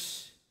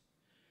hours,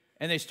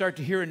 and they start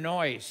to hear a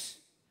noise.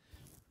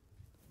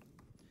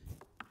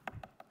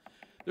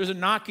 There's a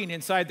knocking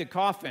inside the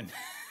coffin.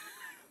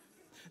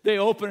 They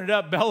open it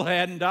up. Bella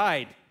hadn't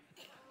died.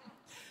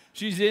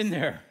 She's in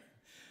there.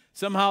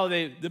 Somehow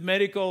the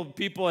medical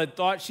people had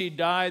thought she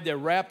died. They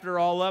wrapped her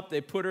all up.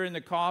 They put her in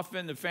the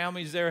coffin. The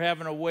family's there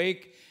having a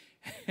wake.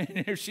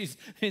 And there she's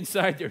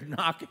inside there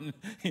knocking.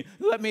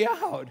 Let me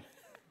out.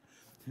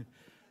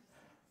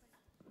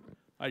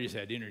 I just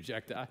had to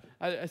interject.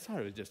 I thought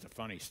it was just a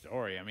funny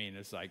story. I mean,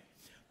 it's like,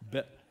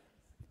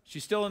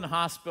 she's still in the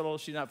hospital.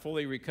 She's not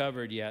fully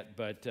recovered yet,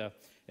 but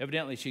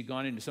evidently she'd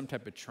gone into some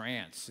type of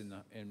trance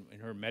in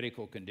her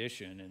medical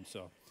condition. And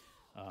so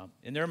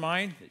in their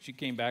mind, she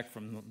came back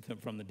from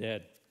the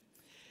dead.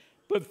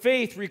 But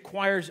faith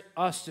requires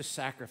us to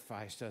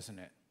sacrifice, doesn't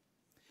it?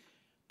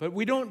 But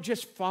we don't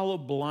just follow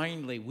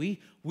blindly.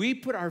 We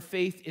put our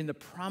faith in the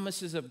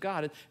promises of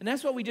God. And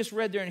that's what we just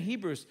read there in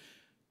Hebrews.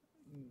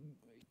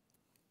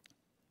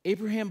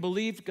 Abraham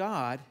believed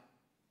God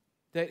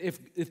that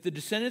if the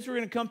descendants were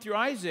going to come through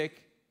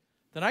Isaac,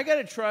 then I got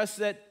to trust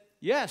that,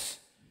 yes,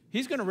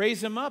 he's going to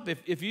raise him up.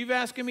 If you've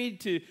asked me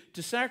to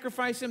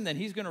sacrifice him, then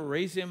he's going to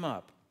raise him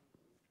up.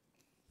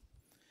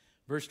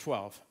 Verse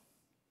 12.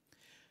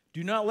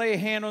 Do not lay a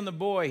hand on the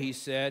boy, he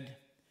said.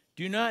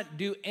 Do not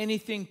do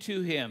anything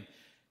to him.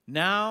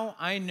 Now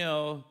I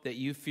know that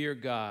you fear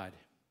God,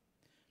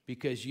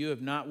 because you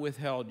have not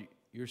withheld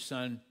your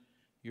son,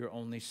 your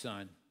only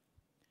son.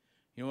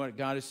 You know what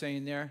God is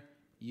saying there?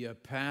 You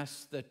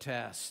passed the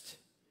test.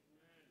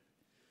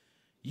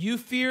 You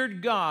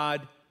feared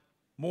God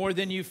more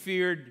than you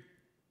feared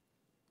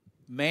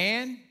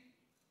man,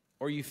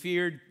 or you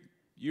feared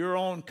your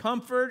own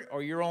comfort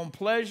or your own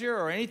pleasure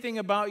or anything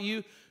about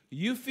you.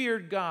 You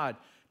feared God.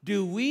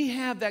 Do we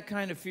have that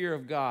kind of fear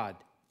of God?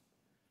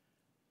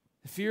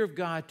 The fear of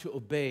God to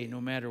obey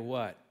no matter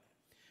what.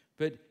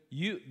 But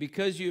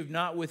because you have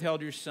not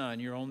withheld your son,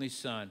 your only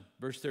son.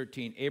 Verse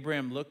 13,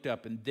 Abraham looked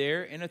up, and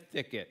there in a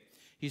thicket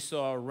he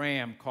saw a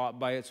ram caught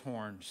by its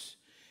horns.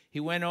 He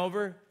went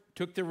over,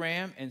 took the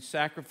ram, and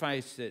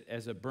sacrificed it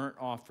as a burnt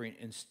offering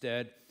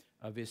instead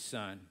of his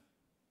son.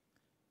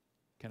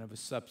 Kind of a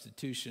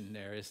substitution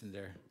there, isn't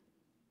there?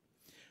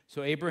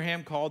 So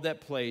Abraham called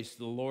that place,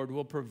 the Lord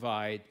will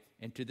provide.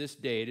 And to this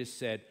day it is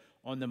said,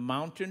 on the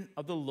mountain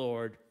of the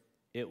Lord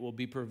it will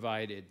be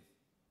provided.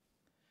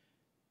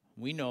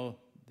 We know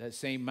that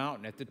same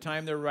mountain. At the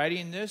time they're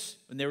writing this,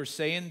 when they were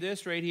saying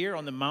this right here,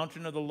 on the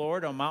mountain of the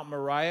Lord, on Mount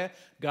Moriah,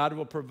 God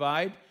will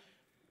provide.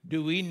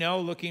 Do we know,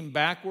 looking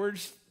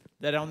backwards,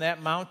 that on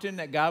that mountain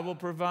that God will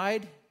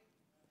provide?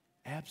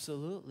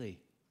 Absolutely.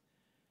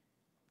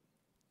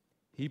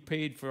 He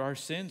paid for our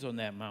sins on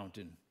that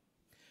mountain.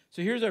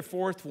 So here's our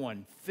fourth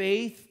one.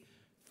 Faith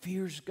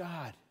fears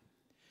God.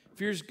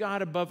 Fears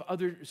God above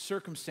other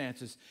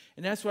circumstances.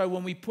 And that's why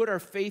when we put our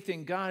faith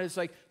in God, it's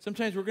like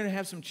sometimes we're going to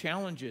have some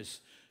challenges.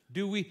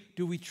 Do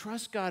we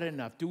trust God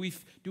enough? Do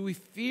we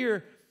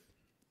fear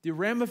the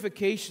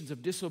ramifications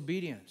of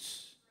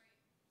disobedience?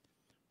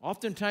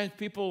 Oftentimes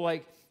people are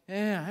like,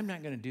 I'm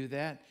not going to do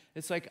that.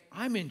 It's like,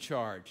 I'm in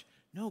charge.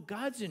 No,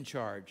 God's in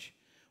charge.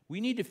 We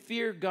need to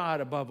fear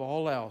God above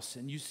all else.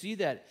 And you see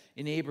that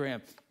in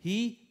Abraham.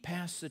 He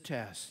passed the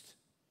test.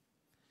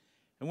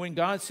 And when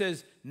God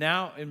says,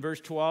 now, in verse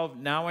 12,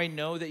 now I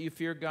know that you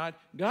fear God,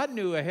 God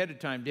knew ahead of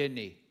time, didn't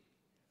he?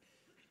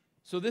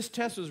 So this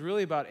test was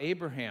really about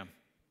Abraham.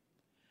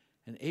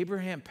 And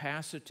Abraham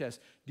passed the test.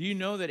 Do you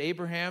know that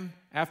Abraham,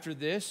 after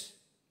this,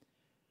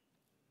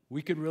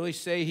 we could really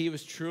say he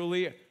was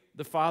truly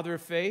the father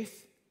of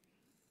faith?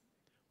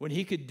 When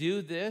he could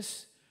do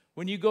this,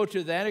 When you go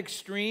to that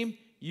extreme,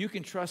 you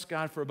can trust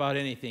God for about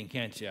anything,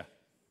 can't you?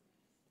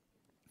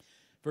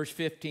 Verse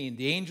 15,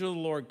 the angel of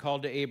the Lord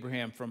called to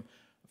Abraham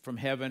from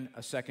heaven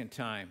a second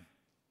time.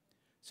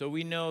 So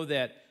we know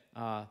that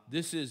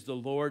this is the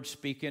Lord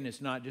speaking.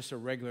 It's not just a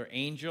regular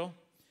angel.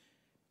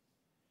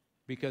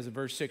 Because in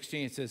verse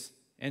 16 it says,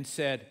 and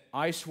said,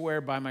 I swear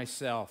by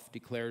myself,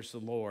 declares the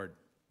Lord,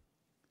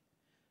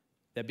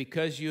 that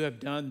because you have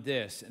done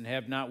this and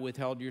have not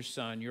withheld your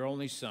son, your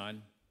only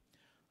son,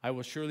 I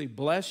will surely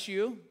bless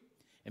you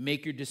and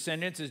make your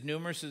descendants as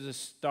numerous as the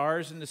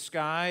stars in the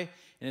sky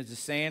and as the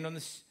sand on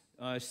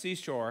the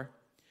seashore.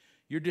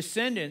 Your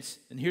descendants,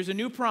 and here's a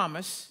new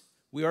promise.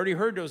 We already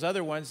heard those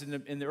other ones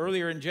in the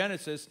earlier in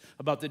Genesis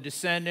about the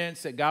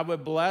descendants that God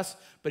would bless.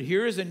 But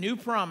here is a new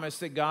promise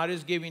that God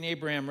is giving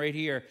Abraham right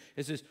here.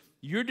 It says,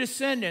 your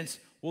descendants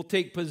will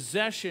take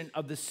possession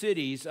of the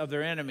cities of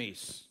their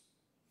enemies.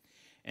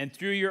 And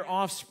through your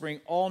offspring,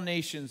 all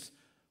nations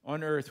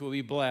on earth will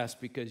be blessed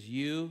because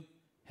you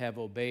have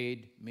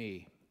obeyed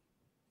me.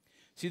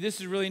 See, this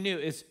is really new.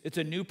 It's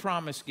a new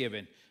promise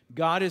given.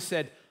 God has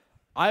said,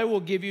 I will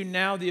give you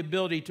now the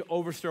ability to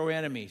overthrow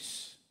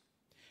enemies.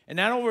 And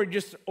not only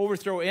just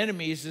overthrow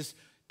enemies, is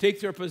take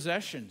their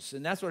possessions.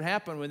 And that's what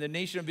happened when the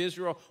nation of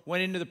Israel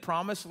went into the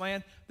promised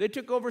land. They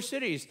took over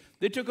cities.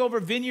 They took over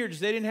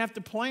vineyards they didn't have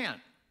to plant.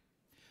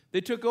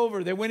 They took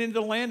over. They went into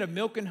the land of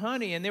milk and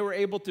honey, and they were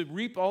able to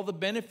reap all the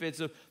benefits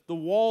of the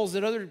walls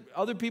that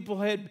other people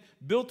had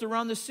built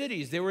around the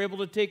cities. They were able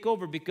to take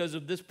over because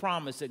of this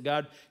promise that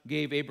God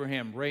gave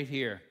Abraham right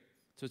here.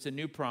 So it's a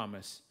new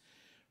promise.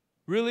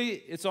 Really,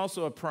 it's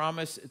also a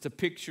promise. It's a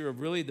picture of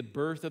really the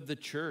birth of the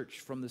church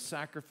from the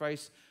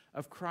sacrifice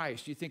of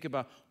Christ. You think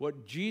about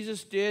what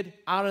Jesus did.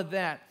 Out of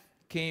that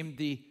came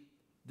the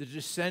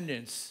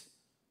descendants,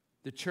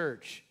 the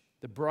church,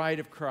 the bride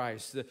of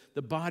Christ,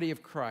 the body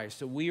of Christ.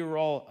 So we are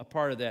all a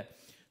part of that.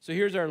 So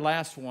here's our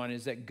last one,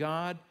 is that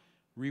God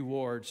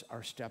rewards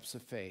our steps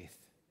of faith.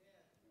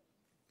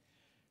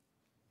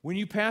 When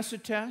you pass a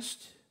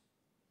test,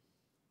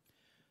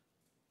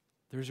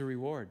 there's a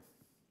reward.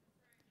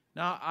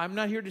 Now, I'm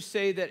not here to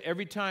say that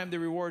every time the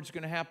reward is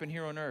going to happen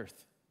here on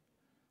earth.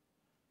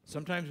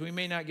 Sometimes we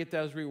may not get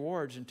those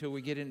rewards until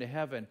we get into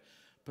heaven.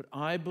 But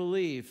I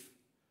believe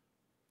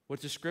what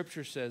the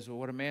Scripture says, well,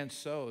 what a man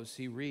sows,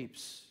 he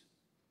reaps.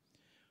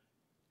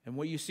 And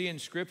what you see in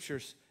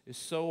Scriptures is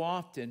so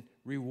often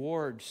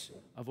rewards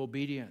of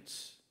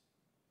obedience.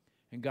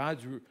 And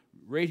God's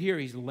right here,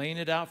 he's laying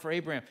it out for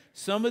Abraham.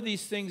 Some of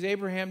these things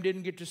Abraham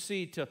didn't get to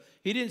see till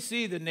he didn't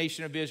see the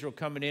nation of Israel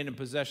coming in and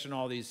possessing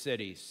all these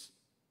cities.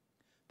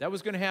 That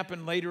was going to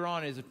happen later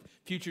on as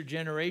future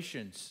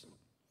generations.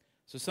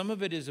 So some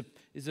of it is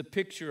a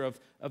picture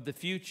of the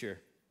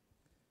future.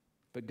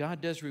 But God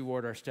does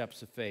reward our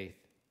steps of faith.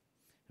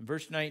 In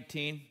verse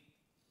 19,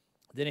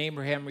 then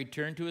Abraham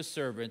returned to his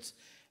servants,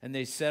 and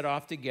they set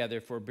off together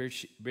for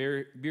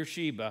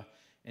Beersheba,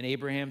 and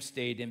Abraham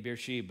stayed in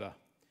Beersheba.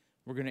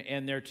 We're going to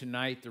end there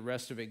tonight. The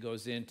rest of it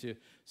goes into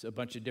a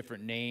bunch of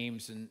different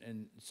names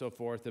and so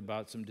forth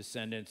about some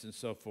descendants and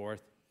so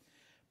forth.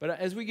 But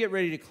as we get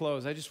ready to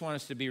close, I just want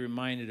us to be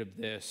reminded of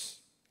this.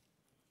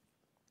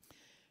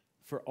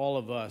 For all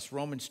of us,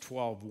 Romans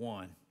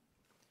 12:1.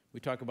 We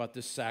talk about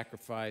this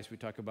sacrifice. We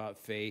talk about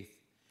faith.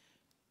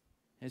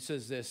 It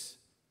says this,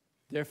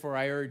 therefore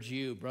I urge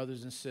you,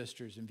 brothers and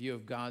sisters, in view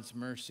of God's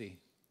mercy,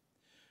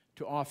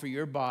 to offer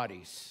your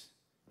bodies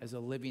as a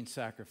living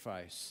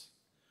sacrifice,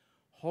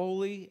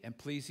 holy and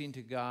pleasing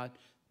to God.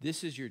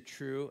 This is your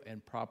true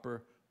and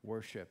proper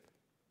worship.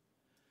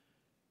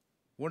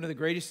 One of the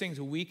greatest things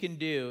that we can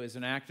do as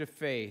an act of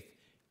faith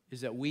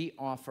is that we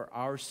offer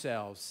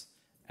ourselves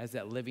as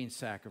that living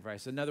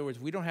sacrifice. In other words,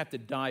 we don't have to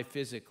die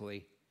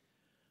physically,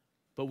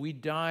 but we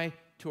die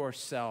to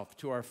ourselves,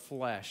 to our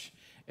flesh.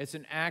 It's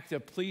an act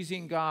of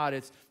pleasing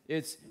God.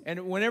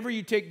 And whenever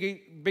you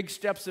take big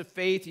steps of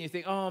faith and you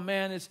think, oh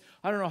man,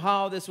 I don't know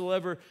how this will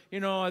ever,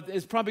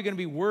 it's probably going to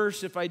be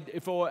worse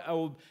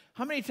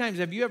how many times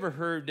have you ever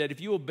heard that if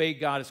you obey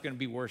God, it's going to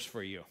be worse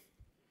for you?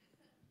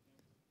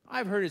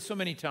 I've heard it so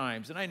many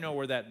times, and I know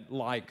where that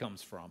lie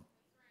comes from.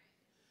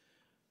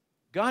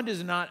 God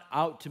is not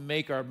out to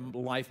make our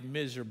life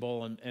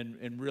miserable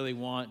and really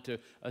want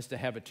us to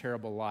have a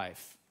terrible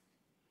life.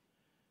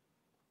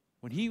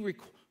 When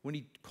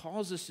he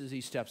calls us to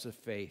these steps of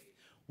faith,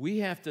 we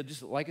have to,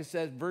 just like it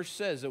says, verse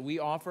says, that we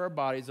offer our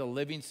bodies a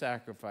living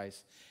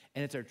sacrifice,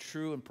 and it's our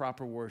true and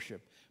proper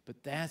worship.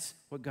 But that's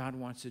what God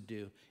wants to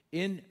do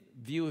in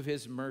view of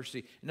his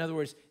mercy. In other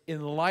words,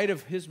 in light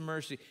of his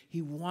mercy,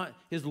 he wants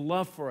his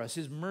love for us,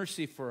 his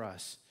mercy for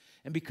us.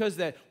 And because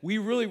that, we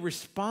really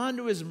respond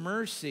to his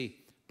mercy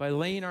by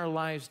laying our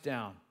lives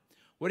down.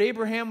 What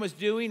Abraham was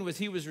doing was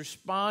he was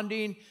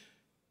responding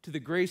to the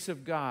grace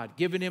of God,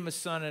 giving him a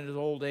son in his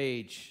old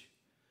age,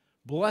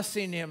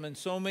 blessing him in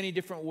so many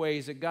different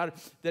ways that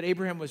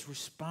Abraham was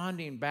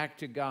responding back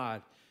to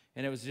God.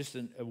 And it was just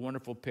a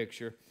wonderful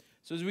picture.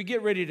 So as we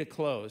get ready to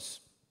close,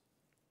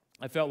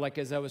 I felt like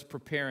as I was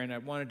preparing, I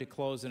wanted to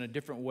close in a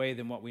different way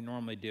than what we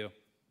normally do.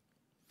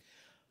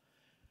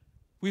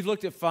 We've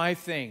looked at 5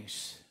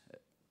 things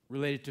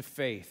related to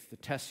faith, the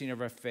testing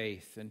of our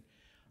faith. And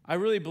I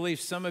really believe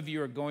some of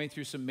you are going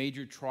through some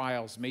major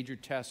trials, major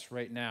tests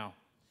right now.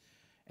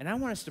 And I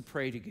want us to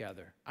pray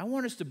together. I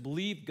want us to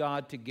believe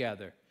God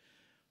together.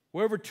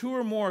 Wherever 2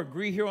 or more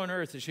agree here on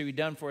earth, it shall be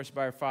done for us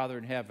by our Father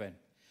in heaven.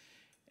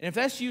 And if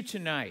that's you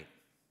tonight,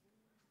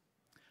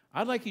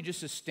 I'd like you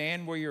just to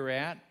stand where you're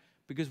at,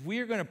 because we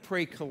are going to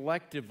pray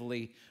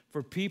collectively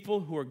for people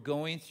who are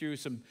going through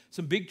some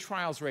big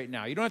trials right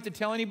now. You don't have to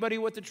tell anybody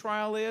what the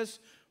trial is.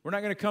 We're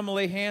not going to come and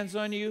lay hands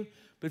on you.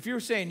 But if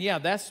you're saying, yeah,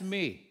 that's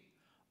me.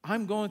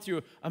 I'm going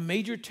through a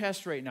major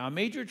test right now, a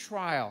major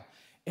trial,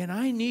 and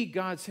I need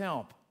God's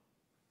help.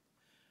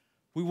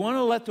 We want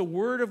to let the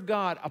Word of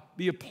God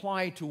be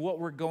applied to what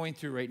we're going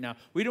through right now.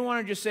 We don't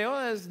want to just say, oh,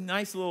 that's a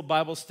nice little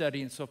Bible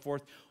study and so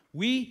forth.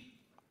 We,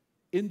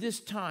 in this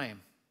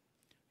time,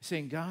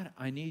 saying, God,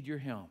 I need your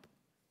help.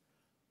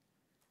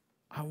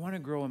 I want to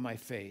grow in my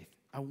faith.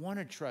 I want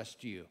to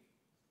trust you.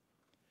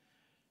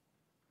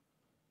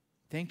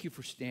 Thank you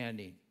for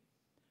standing.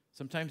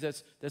 Sometimes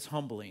that's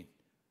humbling.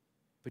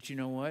 But you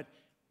know what?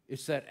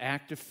 It's that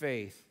act of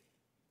faith.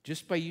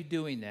 Just by you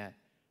doing that,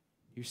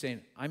 you're saying,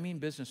 I mean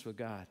business with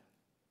God.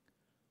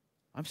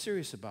 I'm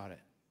serious about it.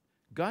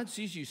 God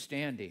sees you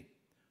standing.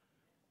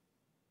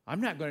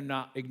 I'm not going to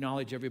not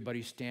acknowledge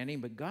everybody standing,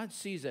 but God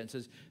sees that and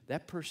says,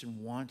 that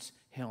person wants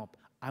help.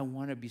 I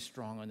want to be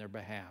strong on their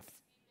behalf.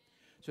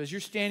 So as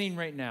you're standing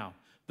right now,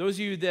 those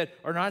of you that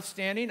are not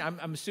standing,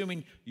 I'm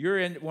assuming you're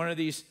in one of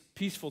these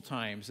peaceful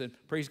times, and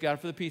praise God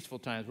for the peaceful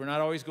times. We're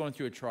not always going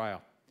through a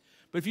trial.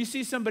 But if you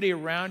see somebody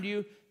around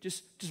you,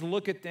 just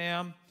look at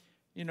them,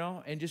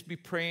 and just be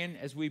praying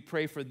as we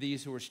pray for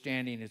these who are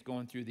standing as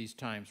going through these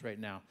times right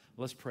now.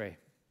 Let's pray.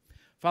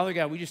 Father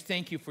God, we just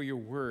thank you for your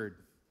word,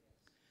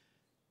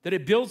 that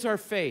it builds our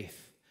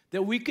faith,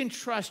 that we can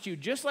trust you,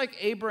 just like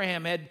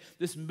Abraham had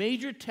this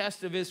major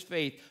test of his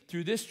faith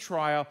through this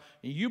trial,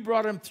 and you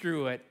brought him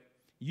through it,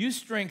 you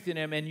strengthened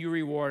him, and you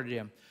rewarded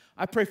him.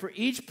 I pray for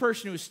each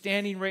person who's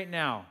standing right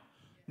now,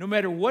 no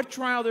matter what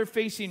trial they're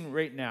facing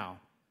right now.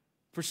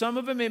 For some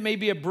of them, it may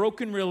be a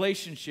broken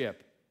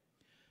relationship.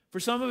 For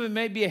some of them, it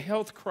may be a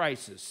health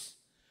crisis.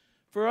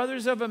 For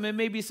others of them, it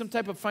may be some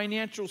type of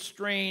financial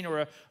strain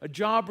or a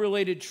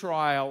job-related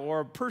trial or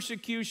a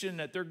persecution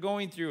that they're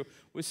going through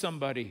with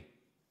somebody.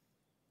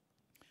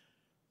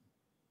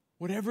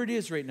 Whatever it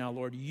is right now,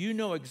 Lord, you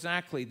know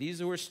exactly these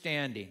who are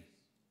standing.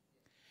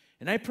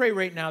 And I pray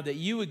right now that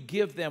you would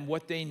give them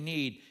what they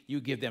need. You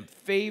would give them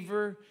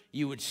favor.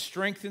 You would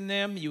strengthen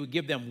them. You would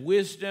give them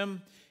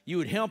wisdom. You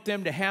would help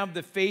them to have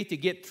the faith to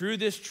get through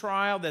this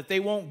trial, that they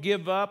won't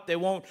give up, they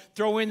won't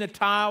throw in the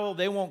towel,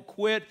 they won't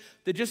quit.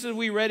 That just as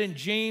we read in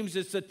James,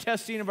 it's the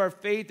testing of our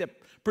faith that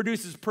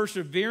produces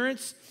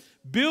perseverance.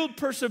 Build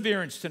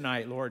perseverance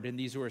tonight, Lord, in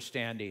these who are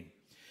standing.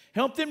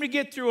 Help them to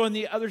get through on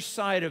the other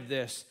side of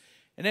this.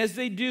 And as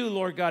they do,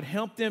 Lord God,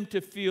 help them to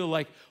feel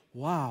like,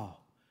 wow,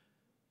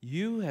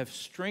 you have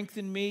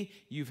strengthened me.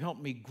 You've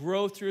helped me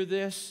grow through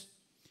this.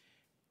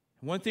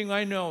 One thing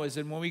I know is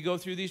that when we go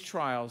through these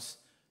trials,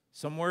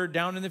 somewhere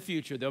down in the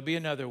future, there'll be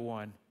another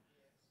one.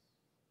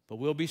 But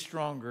we'll be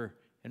stronger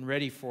and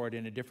ready for it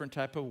in a different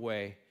type of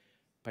way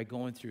by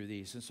going through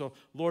these. And so,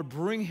 Lord,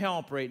 bring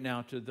help right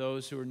now to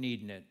those who are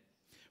needing it.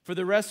 For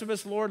the rest of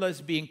us, Lord,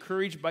 let's be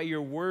encouraged by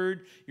your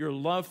word, your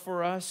love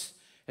for us,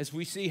 as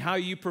we see how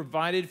you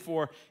provided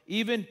for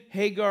even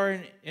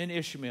Hagar and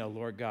Ishmael,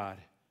 Lord God.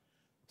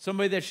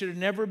 Somebody that should have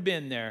never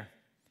been there,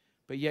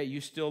 but yet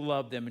you still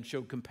loved them and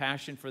showed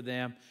compassion for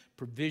them,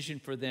 provision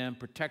for them,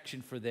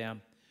 protection for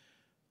them.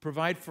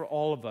 Provide for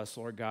all of us,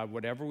 Lord God,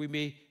 whatever we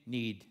may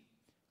need.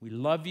 We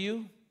love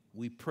you.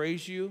 We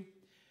praise you.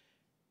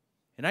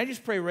 And I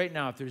just pray right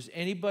now, if there's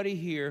anybody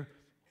here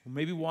who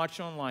maybe watch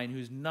online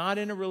who's not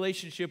in a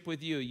relationship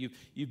with you,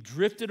 you've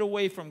drifted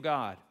away from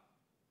God,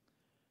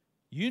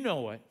 you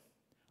know it.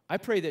 I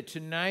pray that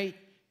tonight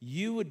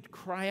you would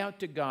cry out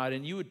to God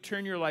and you would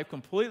turn your life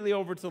completely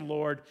over to the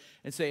Lord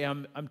and say,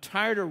 I'm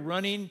tired of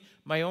running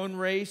my own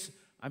race.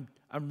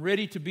 I'm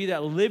ready to be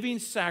that living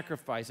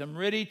sacrifice. I'm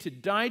ready to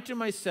die to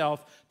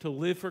myself to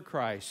live for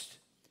Christ.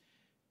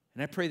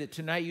 And I pray that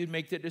tonight you'd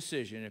make that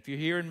decision. If you're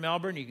here in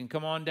Melbourne, you can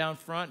come on down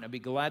front, and I'd be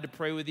glad to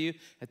pray with you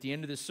at the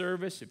end of the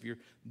service. If you're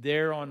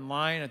there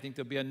online, I think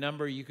there'll be a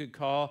number you could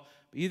call.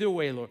 But either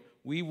way, Lord,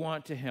 we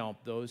want to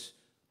help those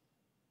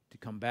to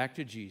come back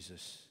to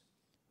Jesus.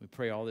 We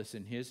pray all this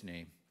in his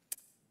name.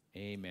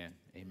 Amen.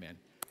 Amen.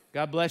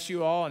 God bless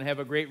you all, and have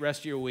a great rest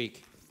of your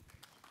week.